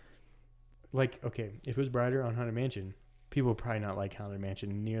 works. Like, okay, if it was brighter on Haunted Mansion, people would probably not like Haunted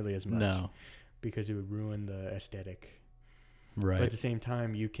Mansion nearly as much. No. Because it would ruin the aesthetic. Right. But at the same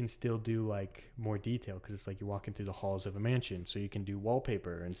time, you can still do like more detail because it's like you're walking through the halls of a mansion, so you can do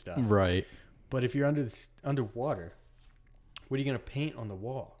wallpaper and stuff. Right. But if you're underwater, what are you gonna paint on the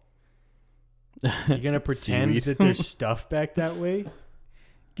wall? You're gonna pretend Seaweed. that there's stuff back that way?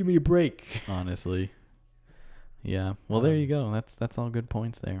 Give me a break. Honestly. Yeah. Well, there you go. That's all good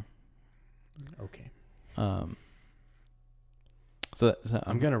points there. Okay. So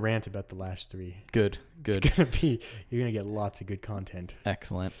I'm gonna rant about the last three. Good. It's gonna be you're gonna get lots of good content.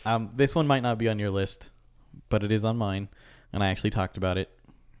 Excellent. This one might not be on your list, but it is on mine, and I actually talked about it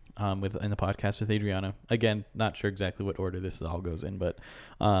in the podcast with Adriana. Again, not sure exactly what order this all goes in, but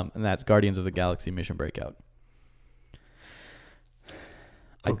and that's Guardians of the Galaxy Mission Breakout.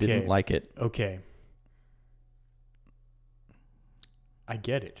 I didn't like it. Okay. I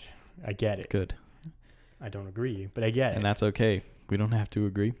get it. Good. I don't agree, but I get it. And that's okay. We don't have to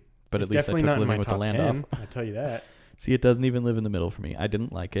agree, but It's at least I definitely took not in Living my with the top Land 10. off. I'll tell you that. See, it doesn't even live in the middle for me. I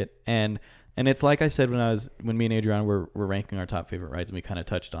didn't like it, and it's like I said when me and Adriana were ranking our top favorite rides, and we kind of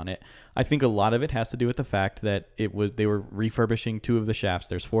touched on it. I think a lot of it has to do with the fact that they were refurbishing 2 of the shafts.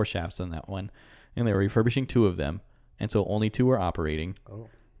 There's 4 shafts on that one, and they were refurbishing 2 of them, and so only 2 were operating. Oh.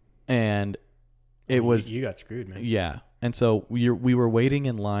 And it was you got screwed, man. yeah, and so we were waiting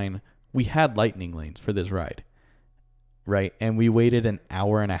in line. We had lightning lanes for this ride, right? And we waited an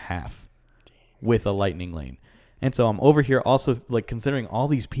hour and a half with a lightning lane. And so I'm over here also like considering all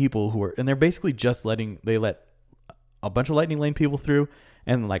these people who are, and they're basically just let a bunch of lightning lane people through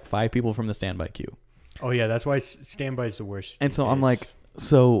and like 5 people from the standby queue. Oh yeah, that's why standby is the worst. And so I'm like,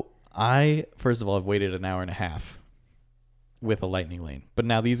 so I, first of all, have waited an hour and a half with a lightning lane. But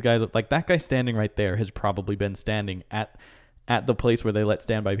now these guys, like that guy standing right there has probably been standing at the place where they let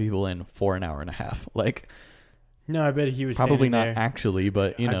standby people in for an hour and a half. Like, no, I bet he was probably standing not there. actually,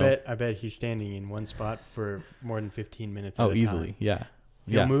 but you know. I bet he's standing in one spot for more than 15 minutes. Oh, at a easily. time. Yeah.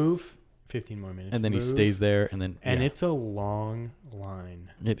 He'll Yeah. move 15 more minutes. And then move, he stays there and then. And yeah. it's a long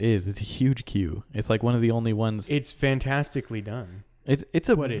line. It is. It's a huge queue. It's like one of the only ones. It's fantastically done. It's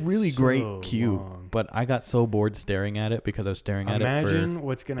a But it's really great so cube, long. but I got so bored staring at it because I was staring at it Imagine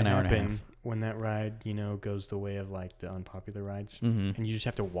what's gonna an hour and a happen half. when that ride, goes the way of like the unpopular rides, for. Mm-hmm. and you just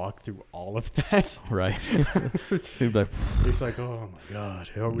have to walk through all of that. Right. You'd be like, It's like, oh my god,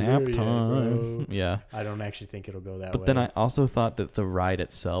 are we nap there yet, time. bro? Yeah. I don't actually think it'll go that But way. then I also thought that the ride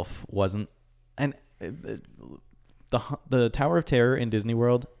itself wasn't, and the Tower of Terror in Disney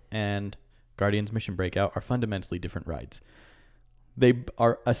World and Guardians Mission Breakout are fundamentally different rides. They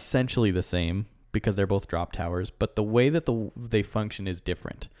are essentially the same because they're both drop towers, but the way that they function is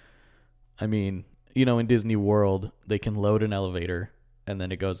different. I mean, in Disney World, they can load an elevator and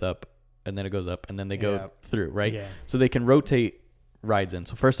then it goes up and then it goes up and then they go through, right? Yeah. So they can rotate rides in.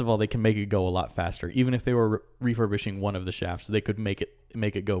 So first of all, they can make it go a lot faster. Even if they were refurbishing one of the shafts, they could make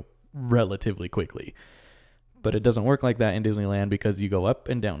it go relatively quickly. But it doesn't work like that in Disneyland because you go up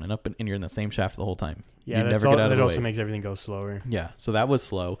and down and up and you're in the same shaft the whole time. Yeah, you never get out of that the also way. makes everything go slower. Yeah, so that was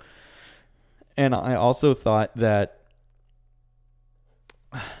slow. And I also thought that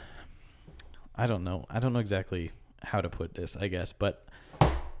I don't know exactly how to put this, I guess, but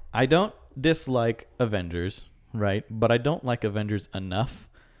I don't dislike Avengers, right? But I don't like Avengers enough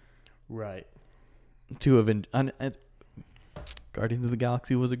Right. to Guardians of the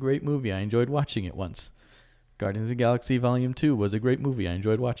Galaxy was a great movie. I enjoyed watching it once. Guardians of the Galaxy Volume 2 was a great movie. I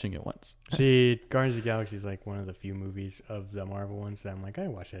enjoyed watching it once. See, Guardians of the Galaxy is like one of the few movies of the Marvel ones that I'm like, I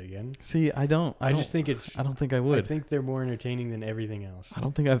watch that again. See, I don't think it's. I don't think I I would. think they're more entertaining than everything else. I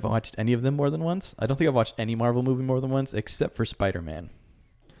don't think I've watched any of them more than once. I don't think I've watched any Marvel movie more than once except for Spider-Man.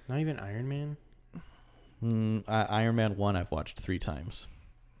 Not even Iron Man. Iron Man 1 I've watched 3 times.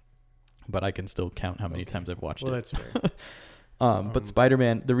 But I can still count how many times I've watched Well, it. that's fair. But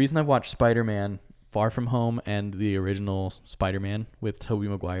Spider-Man, the reason I've watched Spider-Man Far From Home and the original Spider-Man with Tobey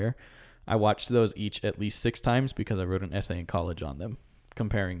Maguire, I watched those each at least 6 times because I wrote an essay in college on them,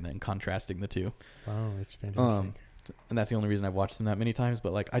 comparing and contrasting the two. Wow, that's fantastic. And that's the only reason I've watched them that many times.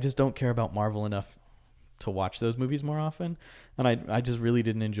 But like, I just don't care about Marvel enough to watch those movies more often. And I just really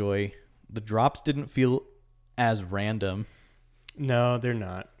didn't enjoy, the drops didn't feel as random. No, they're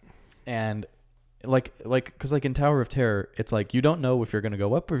not. And because in Tower of Terror, it's like you don't know if you're going to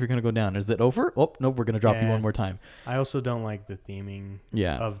go up or if you're going to go down. Is it over? Oh, nope, we're going to drop you Yeah. one more time. I also don't like the theming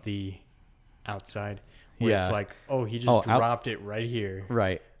Yeah. of the outside. Where Yeah. it's like, oh, he just dropped it right here.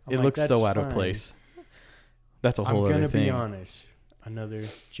 Right. I'm It like, looks so that's out of fine. place. That's a whole I'm other gonna thing. be honest. Another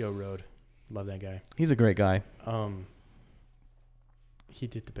Joe Road. Love that guy. He's a great guy. He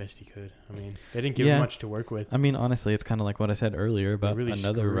did the best he could. I mean, they didn't give Yeah. him much to work with. I mean, honestly, it's kind of like what I said earlier about really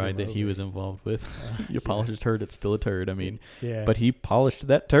another screwed ride him that he over. was involved with. You Yeah. polish a turd, it's still a turd. I mean, Yeah. but he polished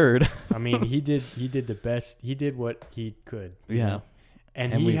that turd. I mean, he did the best. He did what he could. you Yeah. know?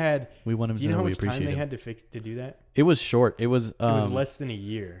 And And he we- had. We want him Do to you know know how we much time appreciate they him. had to do that? It was short. It was It was less than a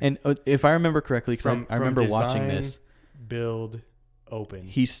year. And if I remember correctly, because From- I remember from watching design, this, Build, open.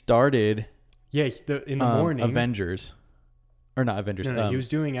 he started Yeah, in the morning. Avengers, or not Avengers. No, he was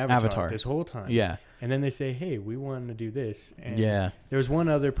doing Avatar this whole time. Yeah, And then they say, "Hey, we want to do this." And yeah, there was one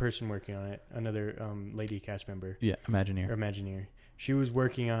other person working on it, another lady cast member yeah. Imagineer. or Imagineer. She was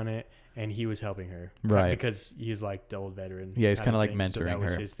working on it, and he was helping her, Right. Because he's like the old veteran. Yeah, he's kind of like thing, so mentoring that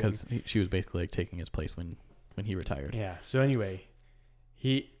was her his thing. because she was basically like taking his place when he retired. Yeah. So anyway,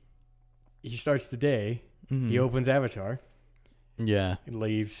 he starts the day. Mhm. He opens Avatar. Yeah, And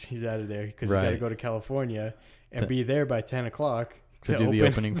leaves. He's out of there because he's got to Right. go to California and To- be there by 10:00 to do the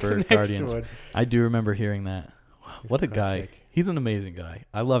opening for next Guardians. one. I do remember hearing that. He's What a guy! classic. He's an amazing guy.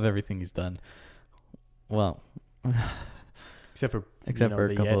 I love everything he's done. Well, Except for for a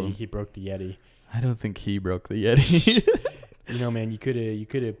the couple of Yeti. them. He broke the Yeti. I don't think he broke the Yeti. Man, you could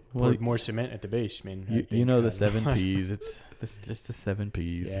have Well, poured more cement at the base, man. I you think, know the uh, 7 Ps. It's just the 7 Ps.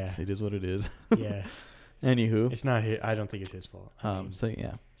 Yeah. It is what it is. Yeah, Anywho, it's not his. I don't think it's his fault. I mean, so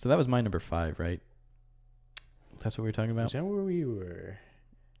yeah, so that was my number 5, right? That's what we were talking is about. that where we were?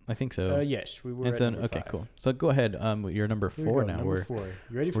 I think so. Yes, we were. And at so, number okay, 5. cool. So go ahead. You're number Here we 4 go, now. number 4.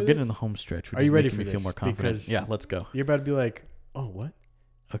 You ready for We're this? getting in the home stretch. Which Are you is ready making for me feel this? more confident. Because- Yeah, let's go. You're about to be like, oh, what?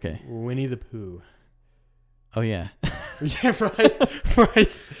 Okay. Winnie the Pooh. Oh yeah. Yeah, right,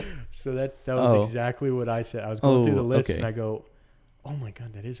 right. So that was Oh. exactly what I said. I was going through the Oh, list okay. and I go, oh my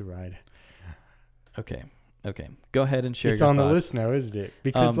god, that is a ride. Okay. Go ahead and share. It's your on the thoughts. list now, isn't it?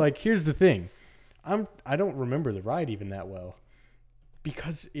 Because Um, here's the thing, I don't remember the ride even that well,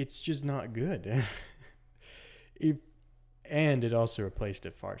 because it's just not good. And it also replaced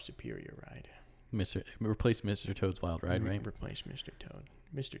a far superior ride. Replace Mr. Toad's Wild Ride, right? Replaced Mr. Toad.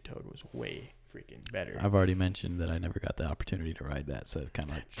 Mr. Toad was way freaking better. I've already mentioned that I never got the opportunity to ride that, so it's kind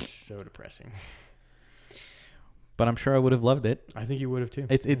of like. It's so depressing. but I'm sure I would have loved it. I think you would have too.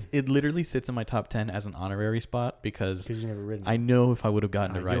 It literally sits in my top 10 as an honorary spot because Because you've never ridden. I know if I would have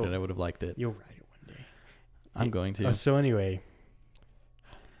gotten to ride you'll- it, I would have liked it. You'll ride it one day. I'm going to. So anyway,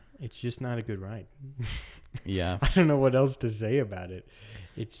 it's just not a good ride. Yeah. I don't know what else to say about it.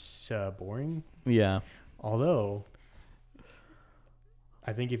 It's boring. Yeah. Although,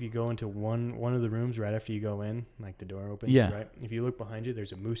 I think if you go into one of the rooms right after you go in, like the door opens, Yeah. right? If you look behind you,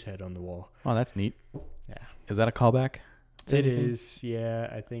 there's a moose head on the wall. Oh, that's neat. Yeah. Is that a callback? to It anything? is, yeah.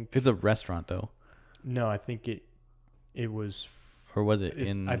 I think. It's a restaurant though, No, I think it was. or was it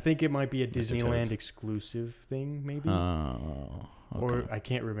in? I think it might be a Mr. Disneyland Toad's? exclusive thing, maybe. Oh. Okay. Or I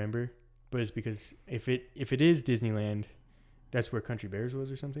can't remember, but it's because if it is Disneyland, that's where Country Bears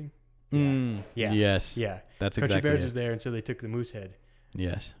was or something. Mm, Yeah. Yes. Yeah, That's Country exactly Bears it. was there, and so they took the moose head,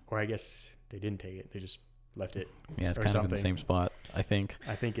 Yes. or I guess they didn't take it; they just left it. Yeah, it's or kind of in the something. same spot, I think.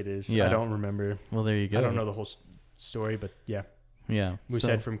 I think it is. Yeah. I don't remember. Well, there you go. I don't know the whole story, but yeah, Yeah. moose so,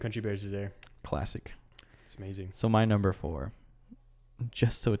 head from Country Bears is there. classic. It's amazing. So my number 4,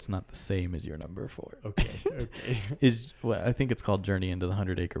 just so it's not the same as your number 4, Okay, okay. is well, I think it's called Journey into the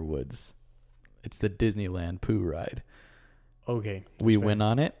 100 Acre Woods. It's the Disneyland Pooh ride. Okay. We that's fair. went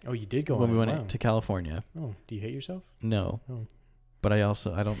on it Oh, you did go when on we it. went Wow. to California. Oh, do you hate yourself? No. Oh. But I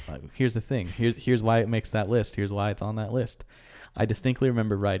don't. Here's the thing. Here's why it makes that list. Here's why it's on that list. I distinctly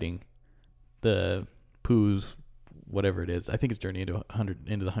remember riding the Pooh's, whatever it is. I think it's Journey into the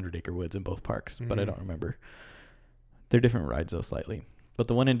 100 Acre Woods in both parks, but I Mhm. don't remember. They're different rides though, slightly. But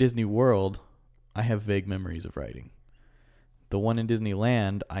the one in Disney World, I have vague memories of riding. The one in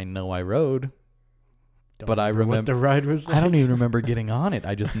Disneyland, I know I rode. Don't But I what remember- the ride was like. I don't even remember getting on it.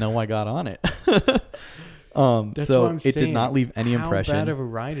 I just know I got on it. That's So what I'm it did saying. not leave any How impression. bad of a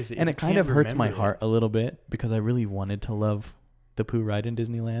ride is it? And You it kind can't of hurts my remember it. heart a little bit because I really wanted to love the Pooh ride in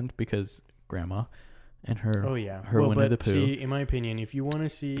Disneyland because Grandma and her. Oh yeah, her Winnie the but Pooh. see, in my opinion, if you want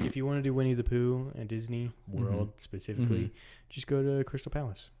to do Winnie the Pooh at Disney World specifically, Mhm. just go to Crystal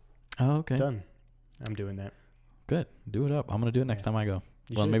Palace. Oh, okay. Done. I'm doing that. Good. Do it up. I'm gonna do it next Yeah. time I go.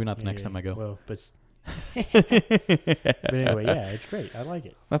 You Well, should. maybe not the next time I go. Well, but anyway, yeah, it's great. I like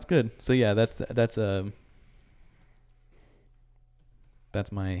it. That's good. So yeah, that's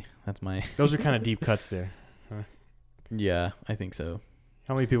my Those are kind of deep cuts there. yeah, I think so.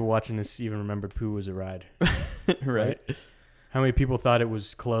 How many people watching this even remembered Pooh was a ride? Right. How many people thought it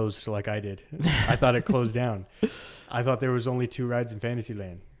was closed like I did? I thought it closed down. I thought there was only 2 rides in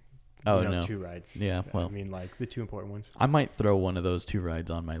Fantasyland. Oh, no. 2 rides. Yeah, well. I mean, like the 2 important ones. I might throw one of those 2 rides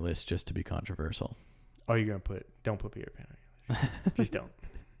on my list just to be controversial. Oh, you're gonna don't put Peter Pan on your list. Just don't.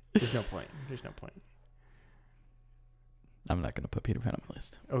 There's no point. There's no point. I'm not gonna put Peter Pan on my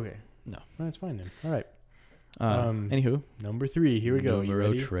list. Okay. No. Well, that's fine then. All right. Anywho, Number 3. Here we go. You Numero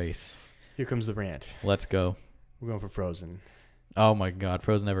ready? Trace. Here comes the rant. Let's go. We're going for Frozen. Oh my God,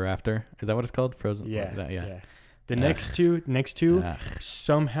 Frozen Ever After. Is that what it's called? Frozen. Yeah. Yeah. The Ugh. next two, Ugh.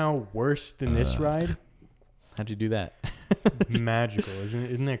 somehow worse than this Ugh. ride. How'd you do that? Magical, isn't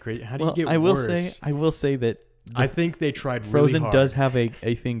it? Isn't that crazy? How do Well, you get I will worse? say that I think they tried Frozen really hard. does have a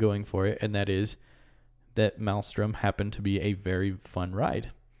thing going for it, and that is that Maelstrom happened to be a very fun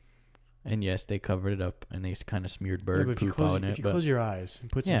ride. And yes, they covered it up and they kind of smeared Yeah, bird but if you poop close, on if it. you But close your eyes and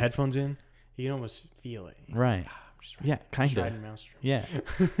put some Yeah. headphones in, you can almost feel it. right, I'm just yeah, kind of, riding Maelstrom. yeah,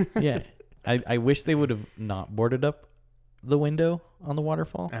 yeah. I wish they would have not boarded up the window on the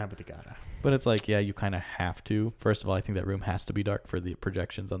waterfall, But they gotta. but it's like, yeah, you kind of have to. First of all, I think that room has to be dark for the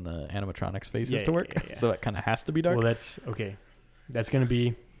projections on the animatronics faces Yeah, to work, yeah. so it kind of has to be dark. Well, that's okay. That's gonna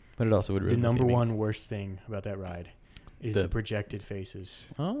be But it also would the ruin number theming. one worst thing about that ride is the The- projected faces.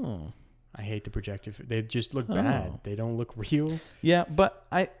 Oh, I hate the projected. They just look Oh. bad. They don't look real. yeah, but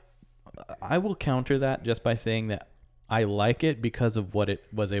I will counter that just by saying that I like it because of what it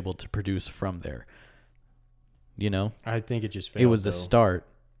was able to produce from there. You know, I think it just failed. it was a though. start.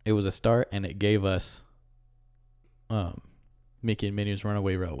 It was a start, and it gave us Mickey and Minnie's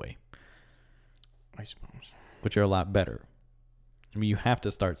Runaway Railway, I suppose. which are a lot better. I mean, you have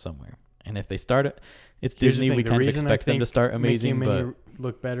to start somewhere, and if they start it, it's Here's the Disney. thing, We the kind of reason I expect them to think start amazing, Mickey and but Minnie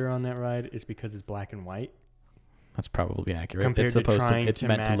look better on that ride is because it's black and white. that's probably accurate. Compared It's to supposed to. trying It's to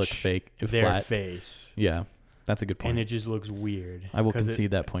meant to look match fake, Their flat. face. Yeah, that's a good point. And it just looks weird. I will 'Cause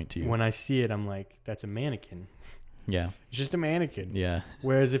concede that point to you. When I see it, I'm like, that's a mannequin. Yeah, It's just a mannequin. yeah.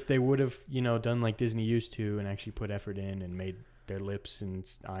 Whereas if they would have, done like Disney used to and actually put effort in and made their lips and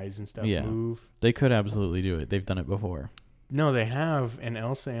eyes and stuff Yeah. move. They could absolutely do it. They've done it before. No, they have an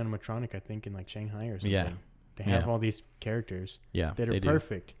Elsa animatronic, I think, in like Shanghai or something. Yeah. They have Yeah. all these characters Yeah, that are they do.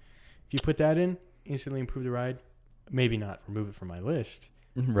 perfect. If you put that in, instantly improve the ride. Maybe not remove it from my list.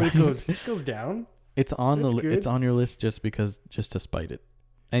 But Right. It goes down. It's on That's the good. it's on your list just to spite it.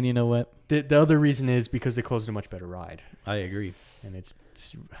 And you know what? The other reason is because they closed a much better ride, I agree. and it's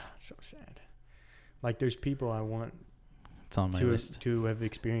so sad. Like there's people I want It's on my list. to have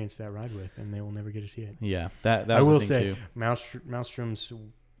experienced that ride with, and they will never get to see it. Yeah, that I was will the thing say, too. Maelstrom's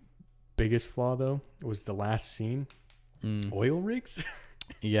biggest flaw though was the last scene. Oil rigs.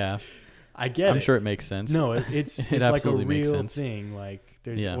 Yeah, I get it. I'm sure it makes sense. No, it's It like a absolutely makes real sense. thing. Like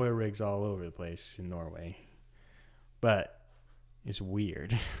there's Yeah. oil rigs all over the place in Norway, but it's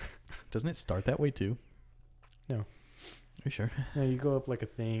weird. Doesn't it start that way too? No. Are you sure? No, you go up like a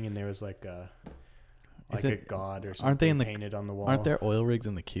thing, and there was like a god or something Aren't they in the- painted on the wall. Aren't there oil rigs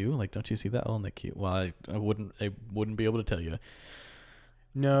in the queue? Like, don't you see that all in the queue? Well, I wouldn't be able to tell you.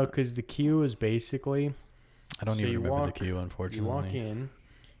 No, because the queue is basically I don't So even you remember walk- the queue, unfortunately. you walk in,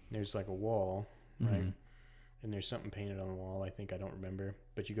 there's like a wall, right? Mhm. And there's something painted on the wall. I don't remember,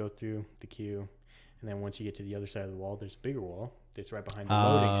 but you go through the queue, and then once you get to the other side of the wall, there's a bigger wall that's right behind the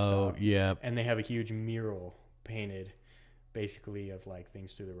loading Oh, stop, yeah. and they have a huge mural painted, basically of like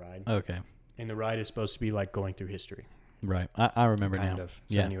things through the ride. Okay. And the ride is supposed to be like going through history, Right. I remember kind now. of. So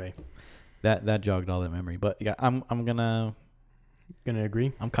Yeah. anyway, That jogged all that memory. But yeah, I'm gonna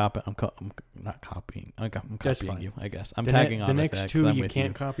agree. I'm not copying. I'm That's copying fine. you, I guess. I'm The tagging on the with next that 'cause two I'm you with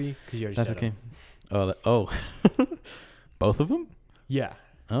can't copy because you already That's said okay. them. Both of them? Yeah,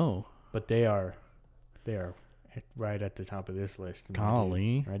 Oh, but they are right at the top of this list. my dude.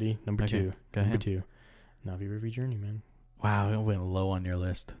 golly. Ready? Number Okay, two. go Number ahead. 2. Navi River Journey, man. Wow, it went low on your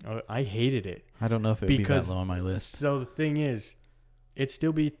list. Oh, I hated it. I don't know if it would be that Because- low on my list. So the thing is, it'd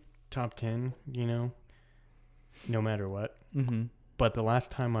still be top 10, no matter what. Mm-hmm. But the last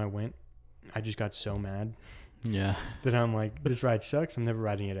time I went, I just got so mad Yeah. that I'm like, this ride sucks. I'm never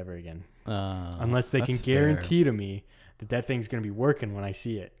riding it ever again. Unless they can that's fair. guarantee to me that thing's going to be working when I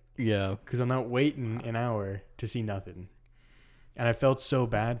see it. Yeah. Because I'm not waiting an hour to see nothing. And I felt so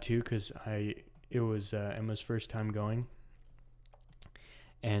bad too because it was Emma's first time going.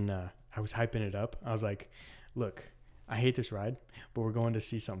 And I was hyping it up. I was like, look, I hate this ride, but we're going to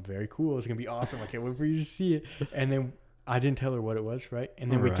see something very cool. It's going to be awesome. I can't wait for you to see it. And then I didn't tell her what it was, right?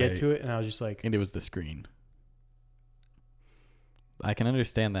 And then we get Right. to it, and I was just like, And it was the screen. I can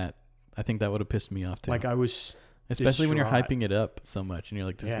understand that. I think that would have pissed me off too. like I was, Especially when you're distraught. hyping it up so much and you're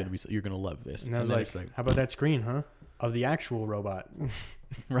like, this is Yeah. going to be, you're going to love this. and I was then like, it's how about that screen, huh? Of the actual robot.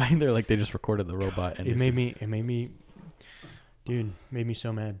 right? They're like, they just recorded the robot. And It it's made just- me, dude, made me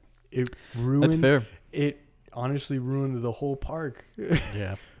so mad. It ruined. That's fair. It honestly ruined the whole park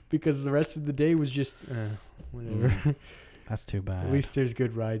Yeah. because the rest of the day was just whatever. That's too bad. At least there's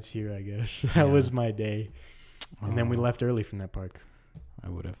good rides here, I guess. Yeah. That was my day. And then we Oh, left early from that park. I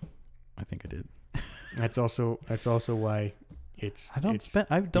would have. I think I did. That's also why it's I don't it's spend.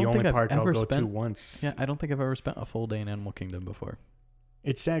 I the don't only think I've park I'll ever go to spent. once. Yeah, I don't think I've ever spent a full day in Animal Kingdom before.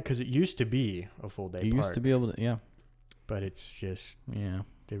 It's sad because it used to be a full day You park, used to be able to. Yeah. but it's just Yeah.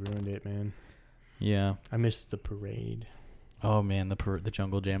 they ruined it, man. Yeah. I missed the parade. Oh man, the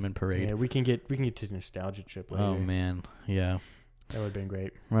Jungle Jammin' parade. Yeah, we can get to nostalgia trip later. Oh man. Yeah. That would have been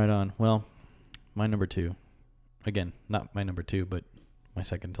great. Right on. Well, my number 2. Again, not my number 2, but my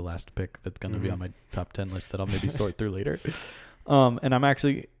second to last pick. That's going to be Mhm. on my top 10 list that I'll maybe sort through later. And I'm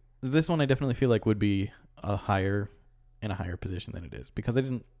actually this one I definitely feel like would be in a higher position than it is because I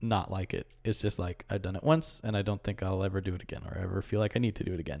didn't not like it. It's just like I've done it once and I don't think I'll ever do it again or ever feel like I need to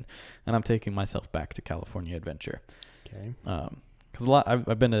do it again. And I'm taking myself back to California Adventure. Okay. Because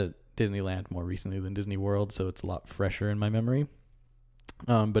I've been to Disneyland more recently than Disney World, so it's a lot fresher in my memory.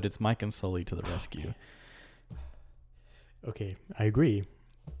 But it's Mike and Sully to the rescue. Okay, I agree.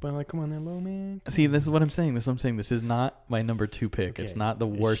 But like, come on, that low man. See, this is what I'm saying. This is not my number 2 pick. It's Okay. not the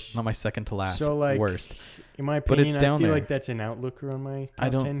worst. Not my second to last. So like, worst. in my But it's opinion, down I feel there. like that's an outlooker on my I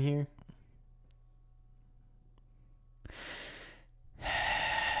top don't- 10 here.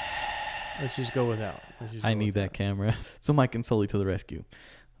 Let's just go without. I need that camera. So Mike and Sully to the rescue.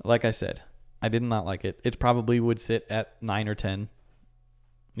 Like I said, I did not like it. It probably would sit at 9 or 10.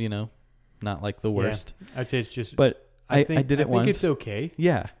 You know, not like the worst. I'd say it's just. But I think, did it I once. think it's okay.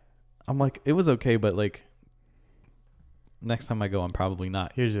 Yeah. I'm like, it was okay, but like next time I go, I'm probably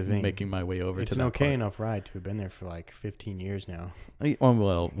not Here's the thing. making my way over It's to an that okay part. enough ride to have been there for like 15 years now.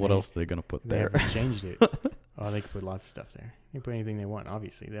 Well, what They- else are they going to put They there? haven't changed it. Oh, they could put lots of stuff there. They can put anything they want.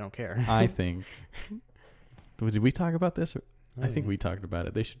 Obviously, they don't care. I think. Did we talk about this? Or, I think don't we talked about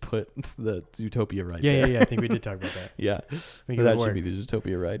it. They should put the Zootopia ride Yeah, there. yeah, yeah. I think we did talk about that. Yeah. I think So it that would should work. be the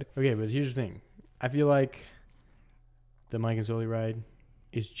Zootopia ride. Okay, but here's the thing. I feel like the Mike and Sully ride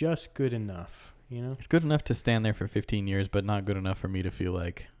is just good enough. You know, It's good enough to stand there for 15 years, but not good enough for me to feel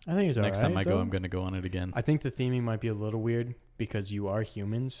like I think it's next alright, time I go, though. I'm going to go on it again. I think the theming might be a little weird because you are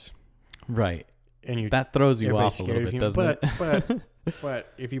humans, Right. and you're That throws you everybody's off a scared little of bit, humans. doesn't it?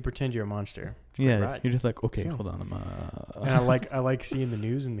 But if you pretend you're a monster, it's a great Yeah. ride. You're just like, okay, Sure. hold on. And I like seeing the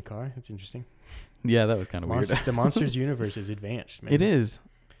news in the car. It's interesting. Yeah, that was kind of weird. The Monsters universe is advanced, man. It is.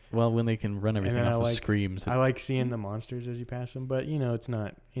 Well, when they can run everything then off I of like- screams. I like seeing the monsters as you pass them, but it's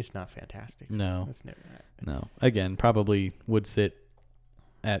not fantastic. No. It's never. No. Again, probably would sit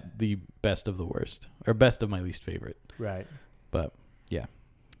at the best of the worst, or best of my least favorite. Right. But yeah.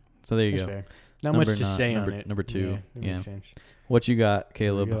 So there you That's go. fair. Not Number much to say number- on it. number 2. That Yeah. makes sense. What you got,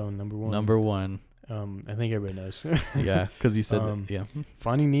 Here we Caleb? go, number one. Number 1. I think everybody knows. Yeah, because you said Um, that. Yeah.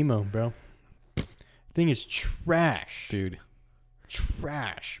 Finding Nemo, bro. Thing is trash. Dude.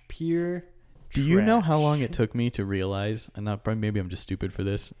 Trash. Pure. Do you know how trash. long it took me to realize, and not probably maybe I'm just stupid for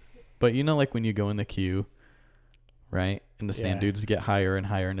this, but like when you go in the queue, right? And the sand Yeah. dunes get higher and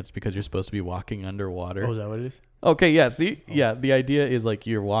higher, and it's because you're supposed to be walking underwater. Oh, is that what it is? Okay, yeah, see? Oh. Yeah, the idea is like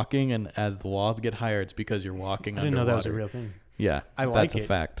you're walking, and as the walls get higher, it's because you're walking I didn't know underwater. that was a real thing. Yeah, I like that's it. a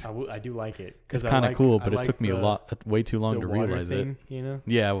fact. I do like it. It's I kind of like- cool, I but it like took me the- way too long the to water realize thing, it.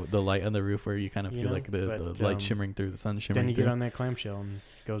 Yeah, the light on the roof where you kind of You feel know, like the but, light shimmering through, the sun shimmering Then you through. get on that clamshell and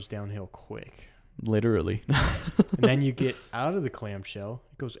it goes downhill quick. Literally. And then you get out of the clamshell,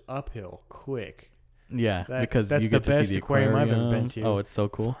 it goes uphill quick. Yeah, because that's you the get to see best the aquarium I've ever been aquariums. to. Oh, it's so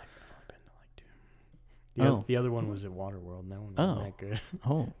cool. Oh. The other one was at Waterworld. And that one Oh. wasn't that good.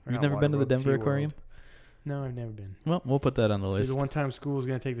 Oh, Or you've not never been to the Waterworld, Denver SeaWorld. Aquarium? No, I've never been. Well, we'll put that on the See, list. the one time school was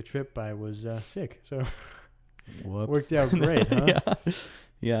going to take the trip, I was sick. So Whoops. worked out great, huh? Yeah.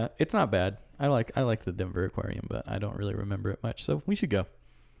 Yeah, it's not bad. I like the Denver Aquarium, but I don't really remember it much. So we should go.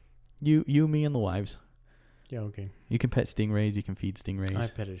 You, me, and the wives. Yeah, okay. You can pet stingrays. You can feed stingrays.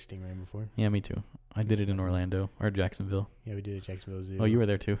 I've petted a stingray before. Yeah, me too. I did it in Orlando or Jacksonville. Yeah, we did it at Jacksonville Zoo. Oh, you were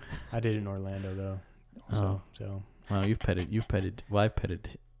there too. I did it in Orlando, though. Oh. So Wow, you've petted. Well, I've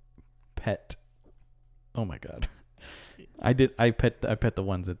petted. Pet. Oh my God. I pet the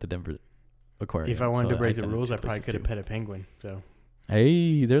ones at the Denver Aquarium. if I wanted so to break the done it rules, two I probably places could have too. pet a penguin. So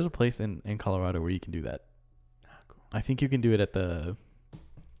Hey, there's a place in Colorado where you can do that. cool. I think you can do it at the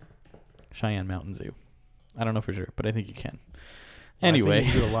Cheyenne Mountain Zoo. I don't know for sure, but I think you can. Anyway. I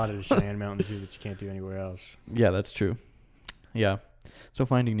think you do a lot of the Cheyenne Mountain Zoo that you can't do anywhere else. Yeah, that's true. Yeah. So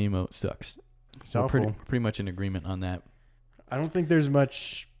Finding Nemo sucks. It's We're awful. pretty much in agreement on that. I don't think there's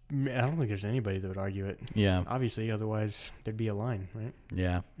much. I don't think there's anybody that would argue it. Yeah. Obviously, otherwise there'd be a line, right?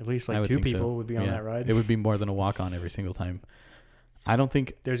 Yeah. At least I like would two think so. people would be on Yeah. that ride. It would be more than a walk on every single time. I don't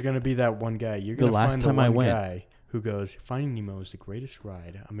think There's gonna be that one guy. You're The gonna last find time the I one went- guy who goes, "Finding Nemo is the greatest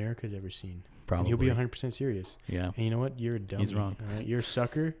ride America's ever seen." probably. And he'll be 100% serious. Yeah. And you know what? You're a dummy. He's wrong. All right? You're a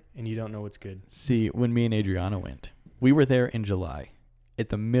sucker, and you don't know what's good. See, when me and Adriana went, we were there in July, at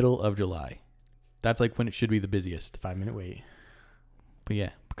the middle of July. That's like when it should be the busiest. 5-minute wait. But yeah,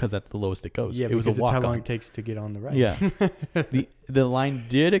 because that's the lowest it goes. Yeah, it was because a it's walk how long on. it takes to get on the ride. Yeah. The line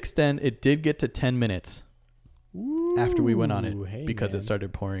did extend. It did get to 10 minutes after we went on it Ooh, hey, because man. it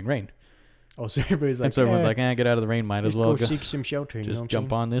started pouring rain. Oh, so everybody's like, and so everyone's like, get out of the rain. Might as just well go seek some shelter. You know just what I'm jump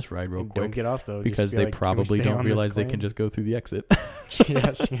saying? on this ride real And quick. Don't get off though, Because just be they like, "Can we probably stay don't on this realize they clam?" can just go through the exit.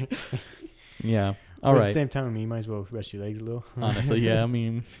 Yeah, seriously. Yeah. But All At right. the same time, I mean, you might as well rest your legs a little. Honestly, yeah. I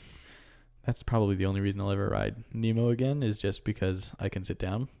mean, that's probably the only reason I'll ever ride Nemo again is just because I can sit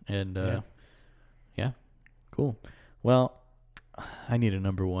down and yeah. Cool. Well, I need a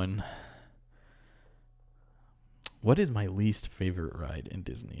number one. What is my least favorite ride in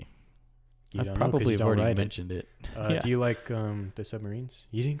Disney? You I don't know 'cause probably you have don't already ride it. mentioned it. Yeah. Do you like the submarines?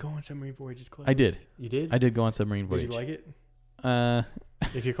 You didn't go on Submarine Voyages Club? I did. You did? I did go on submarine Did voyage. you like it? Uh,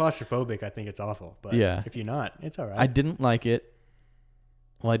 If you're claustrophobic, I think it's awful. But Yeah. if you're not, it's all right. I didn't like it.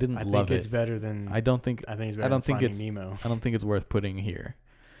 Well, I didn't I love think it's it. better than. I don't think I think it's better I don't than think Finding Nemo. I don't think it's worth putting here.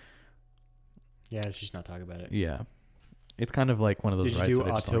 Yeah, let's just not talk about it. Yeah. It's kind of like one of those Did you rides do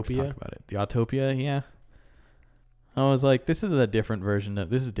that I just don't like to Autopia? talk about it. The Autopia, yeah. I was like, this is a different version of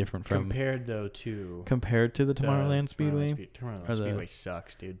this is different from Compared though to compared to the Tomorrowland Speedway. Tomorrowland or the- Speedway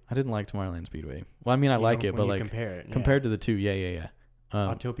sucks, dude. I didn't like Tomorrowland Speedway. Well, I mean I You like know, it, when but you like compare it, compared to the two, yeah.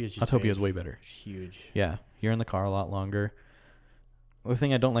 Autopia's just Autopia is big. way better. It's huge. Yeah, you're in the car a lot longer. The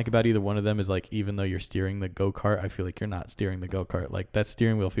thing I don't like about either one of them is like even though you're steering the go-kart, I feel like you're not steering the go-kart. Like that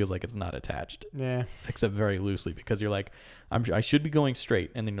steering wheel feels like it's not attached, Yeah. except very loosely because you're like, I should be going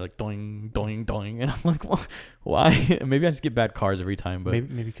straight, and then you're like doing, and I'm like, why? Maybe I just get bad cars every time, but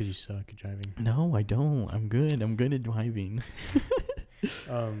maybe because you suck at driving. no, I don't. I'm good. I'm good at driving,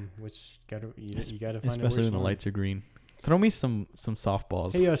 Which you gotta find a especially worse when the one. lights are green. Throw me some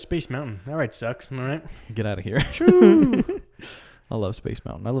softballs. Hey, Space Mountain. That ride sucks. Am I right? Get out of here. I love Space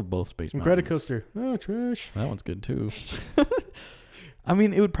Mountain. I love both Space Mountains. Incredicoaster. Oh, trash. That one's good too. I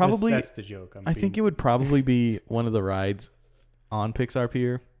mean, it would probably. That's the joke. I think it would probably be one of the rides on Pixar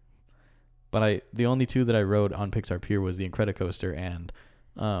Pier. But the only two that I rode on Pixar Pier was the Incredicoaster and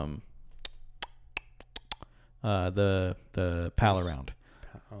the Pal Around.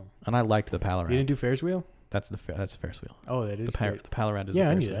 Oh. And I liked the Pal Around. You didn't do Ferris wheel? That's the Ferris wheel. Oh, that is the Pal Around is the Yeah,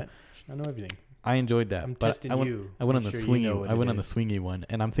 I Ferris knew wheel. that. I know everything. I enjoyed that. I'm but testing you. I went on I'm the sure swingy. you know what I went it on the is. swingy one,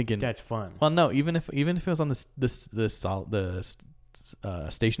 and I'm thinking That's fun. Well, no, even if it was on the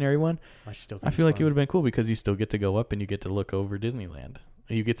stationary one, I still think I feel it's like it fun. would have been cool because you still get to go up and you get to look over Disneyland.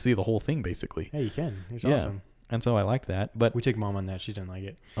 You get to see the whole thing basically. Hey, you can. It's Yeah. awesome. And so I liked that. But We took Mom on that. She didn't like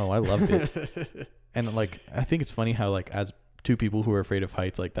it. oh, I loved it. And like I think it's funny how like as two people who are afraid of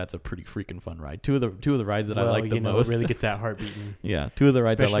heights, like that's a pretty freaking fun ride. Two of the rides that I like the most. It really gets that heart beating. Yeah, two of the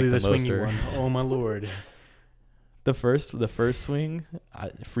rides Especially I like the most swingy are one. Oh my lord. the first swing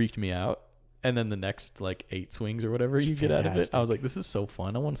freaked me out. And then the next like 8 swings or whatever you get out of it, I was like, "This is so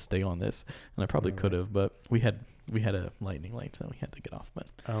fun! I want to stay on this." And I probably could have, but we had a lightning lane, so we had to get off. But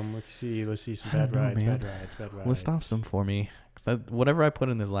Let's see some I don't bad know, rides. man. Bad rides. list off some for me, because whatever I put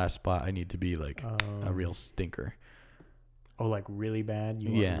in this last spot, I need to be like a real stinker. Oh, like really bad?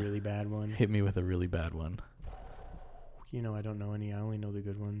 You Yeah. want a really bad one? Hit me with a really bad one. You know, I don't know any. I only know the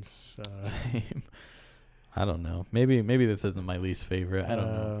good ones. Same. I don't know. Maybe this isn't my least favorite. I don't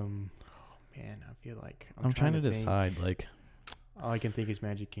know. Oh, man, I feel like I'm trying to think. decide. Like, All I can think is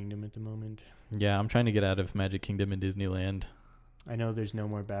Magic Kingdom at the moment. yeah, I'm trying to get out of Magic Kingdom and Disneyland. I know there's no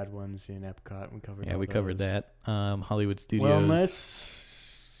more bad ones in Epcot. We covered. Yeah, all we covered those. that. Hollywood Studios. Well,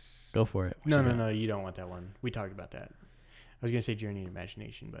 unless Go for it. What No, you no, got? no. You don't want that one. We talked about that. I was gonna say Journey to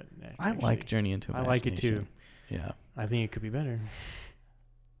Imagination, but that's I actually, like Journey into I Imagination. like it too. Yeah. I think it could be better,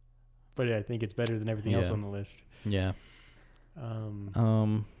 but I think it's better than everything else Yeah. on the list. Yeah.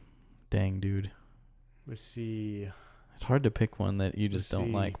 Dang, dude. Let's see. It's hard to pick one that you Let's just don't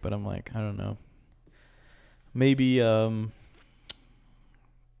see. like, but I'm like, I don't know. Maybe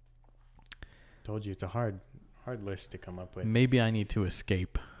Told you it's a hard list to come up with. maybe I need to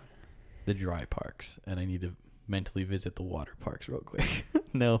escape the dry parks and I need to mentally visit the water parks real quick.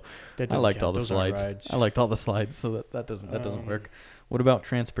 No, That I doesn't liked count. all the Those aren't slides. rides. I liked all the slides, so that doesn't work. What about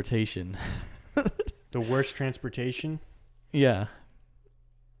transportation? The worst transportation. Yeah.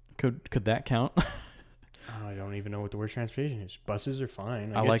 Could that count? I don't even know what the worst transportation is. Buses are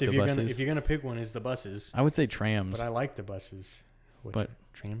fine. I guess like if the you're buses. If you're gonna pick one, is the buses. I would say trams. But I like the buses. But-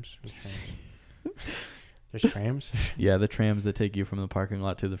 trams. What's trams? There's trams. Yeah, the trams that take you from the parking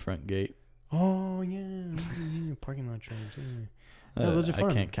lot to the front gate. Oh yeah, parking lot trams. Yeah. No, those are I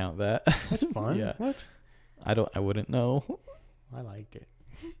fun. can't count that. That's fun. Yeah. What? I wouldn't know. I liked it.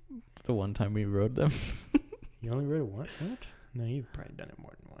 The one time we rode them. You only rode it once? What? No, you've probably done it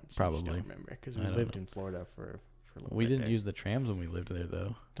more than once. I just Probably. don't remember because I we don't lived know. in Florida for a little We bit didn't there. use the trams when we lived there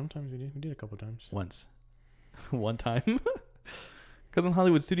though. Sometimes we did. We did a couple times. Once. One time. Because in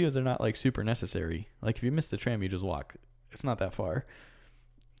Hollywood Studios, they're not like super necessary. Like if you miss the tram, you just walk. It's not that far.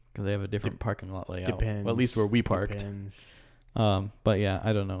 Because they have a different parking lot layout. Depends. Well, at least where we parked. Depends. But yeah,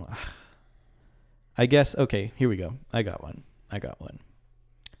 I don't know. I guess, okay, here we go. I got one.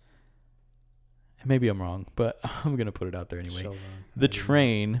 Maybe I'm wrong, but I'm going to put it out there anyway. So long. The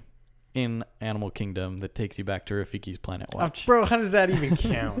train in Animal Kingdom that takes you back to Rafiki's Planet Watch. Bro, how does that even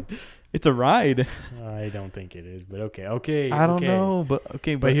count? It's a ride. I don't think it is, but okay. I don't know, but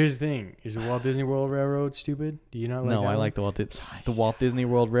okay. But here's the thing: is the Walt Disney World Railroad stupid? Do you not like? No, that I one? like the Walt Disney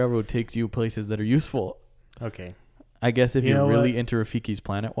World Railroad takes you places that are useful. Okay. I guess if You you're know really what? into Rafiki's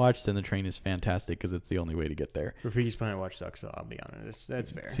Planet Watch, then the train is fantastic because it's the only way to get there. Rafiki's Planet Watch sucks, though. I'll be honest.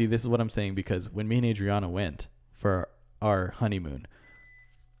 That's fair. See, this is what I'm saying because when me and Adriana went for our honeymoon,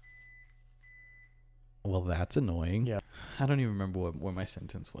 well, that's annoying. Yeah. I don't even remember what my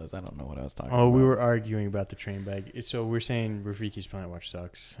sentence was. I don't know what I was talking Oh, about. we were arguing about the train bag. So we're saying Rafiki's Planet Watch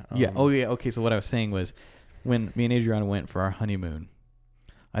sucks. Yeah. Oh, yeah. Okay. So what I was saying was when me and Adriana went for our honeymoon,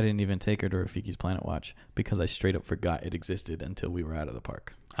 I didn't even take her to Rafiki's Planet Watch because I straight up forgot it existed until we were out of the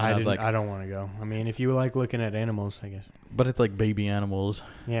park. And I was like, I don't want to go. I mean, if you like looking at animals, I guess. but it's like baby animals.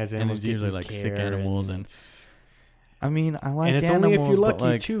 Yeah, it's And animals it's usually, getting like, sick care animals and it's- I mean, I like and it's animals, only if you're but, lucky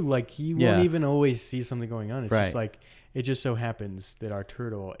like, too. Like you Yeah. won't even always see something going on. It's Right. just like it just so happens that our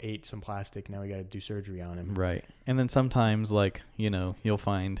turtle ate some plastic. Now we got to do surgery on him. Right. And then sometimes, like, you'll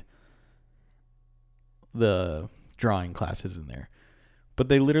find the drawing classes in there. But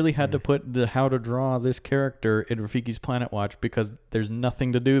they literally had to put the how to draw this character in Rafiki's Planet Watch because there's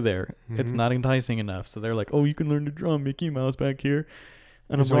nothing to do there. It's not enticing enough. So they're like, oh, you can learn to draw Mickey Mouse back here.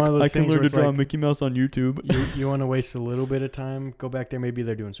 And It's I'm one of like, those I can things learn where to it's draw like- Mickey Mouse on YouTube. You want to waste a little bit of time? Go back there. Maybe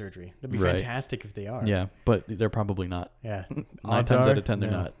they're doing surgery. That'd be Right. fantastic if they are. Yeah, but they're probably not. Yeah. 9 Odds times are, out of 10, they're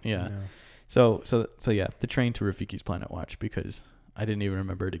no, not. Yeah. no. So yeah, to train to Rafiki's Planet Watch because I didn't even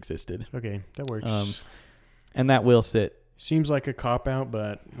remember it existed. Okay, that works. And that will sit. Seems like a cop out,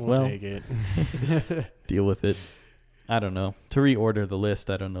 but we'll Well. take it. Deal with it. I don't know. To reorder the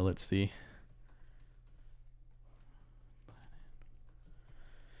list, I don't know. Let's see.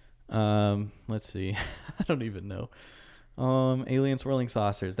 Let's see. I don't even know. Alien Swirling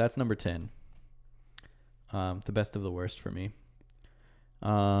Saucers. That's number 10. The best of the worst for me.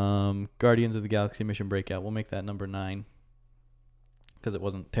 Guardians of the Galaxy Mission Breakout. We'll make that number 9. Because it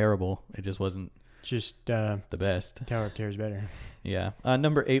wasn't terrible. It just wasn't Just the best. Tower of Terror is better. Yeah.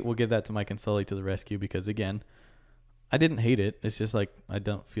 Number 8, we'll give that to Mike and Sully to the rescue because, again, I didn't hate it. It's just like I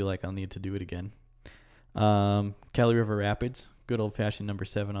don't feel like I'll need to do it again. Cali River Rapids. Good old-fashioned number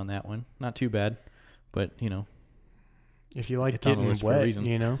 7 on that one. Not too bad, but, you know. If you like It's on the getting list for a wet, reason.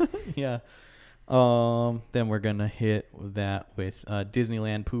 you know. Yeah. Then we're going to hit that with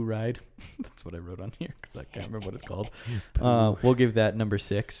Disneyland Pooh Ride. That's what I wrote on here because I can't remember what it's called. We'll give that number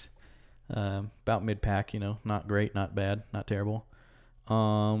 6. About mid-pack, you know. Not great, not bad, not terrible.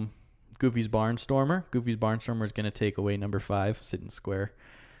 Goofy's Barnstormer. Goofy's Barnstormer is going to take away number 5, sitting square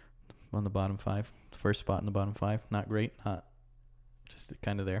on the bottom 5. First spot in the bottom 5. Not great, not just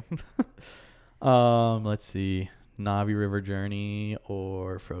kind of there. Let's see. Navi River Journey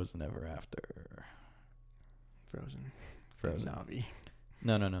or Frozen Ever After. Frozen. Navi.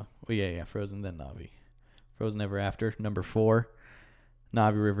 No. Well, yeah. Frozen, then Navi. Frozen Ever After, number 4.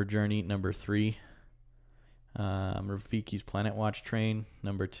 Navi River Journey, number 3. Rafiki's Planet Watch Train,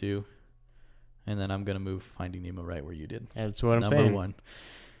 number 2. And then I'm going to move Finding Nemo right where you did. That's what I'm number saying. 1.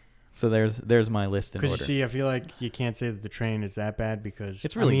 So there's my list in Because order. you see, I feel like you can't say that the train is that bad because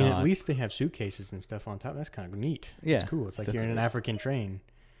It's really not. At least they have suitcases and stuff on top. That's kind of neat. Yeah. It's cool. It's like It's you're in an definitely- African train.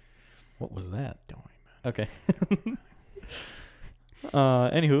 What was that? Don't worry Okay.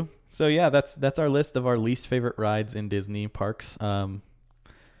 Anywho, so yeah, that's our list of our least favorite rides in Disney parks. I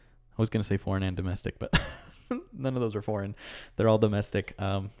was gonna say foreign and domestic, but none of those are foreign. They're all domestic.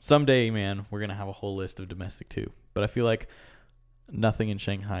 Someday, man, we're gonna have a whole list of domestic too. But I feel like nothing in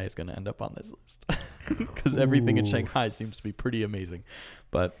Shanghai is gonna end up on this list because everything in Ooh. Shanghai seems to be pretty amazing.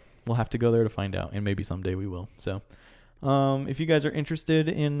 But we'll have to go there to find out, and maybe someday we will. So, if you guys are interested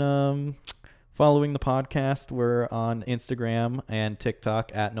in following the podcast, we're on Instagram and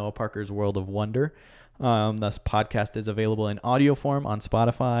TikTok at Noah Parker's World of Wonder. This podcast is available in audio form on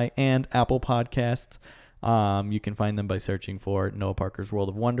Spotify and Apple Podcasts. You can find them by searching for Noah Parker's World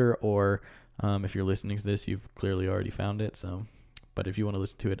of Wonder, or if you're listening to this, you've clearly already found it. So, but if you want to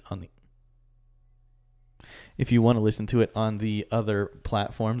listen to it on the other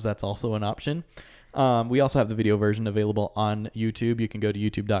platforms, that's also an option. We also have the video version available on YouTube. You can go to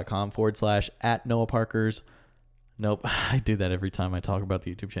youtube.com/at Noah Parker's. Nope. I do that every time I talk about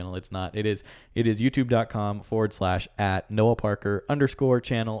the YouTube channel. It's not. It is youtube.com/at Noah Parker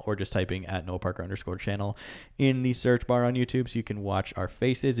 _channel, or just typing at Noah Parker _channel in the search bar on YouTube, so you can watch our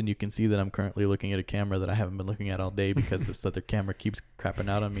faces, and you can see that I'm currently looking at a camera that I haven't been looking at all day because this other camera keeps crapping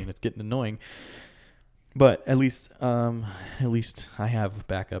out on me and it's getting annoying. But at least I have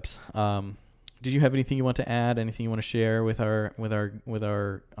backups. Did you have anything you want to add? Anything you want to share with our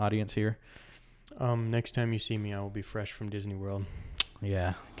audience here? Next time you see me, I will be fresh from Disney World.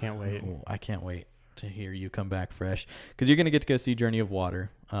 Yeah. Can't wait. Oh, I can't wait to hear you come back fresh, because you're going to get to go see Journey of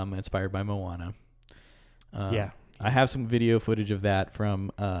Water, inspired by Moana. Yeah. I have some video footage of that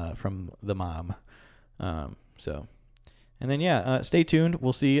from the mom. So, and then stay tuned.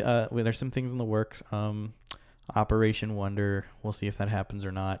 We'll see. There's some things in the works. Operation Wonder. We'll see if that happens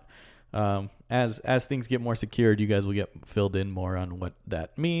or not. As things get more secured, you guys will get filled in more on what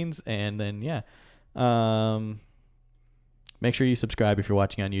that means. And then, make sure you subscribe if you're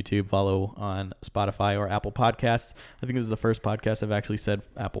watching on YouTube. Follow on Spotify or Apple Podcasts. I think this is the first podcast I've actually said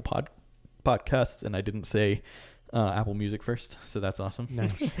Apple Podcasts, and I didn't say Apple Music first. So that's awesome.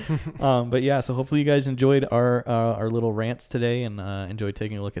 Nice. But yeah, so hopefully you guys enjoyed our little rants today, and enjoyed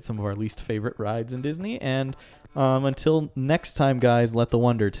taking a look at some of our least favorite rides in Disney. And until next time, guys, let the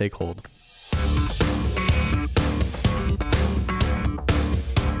wonder take hold.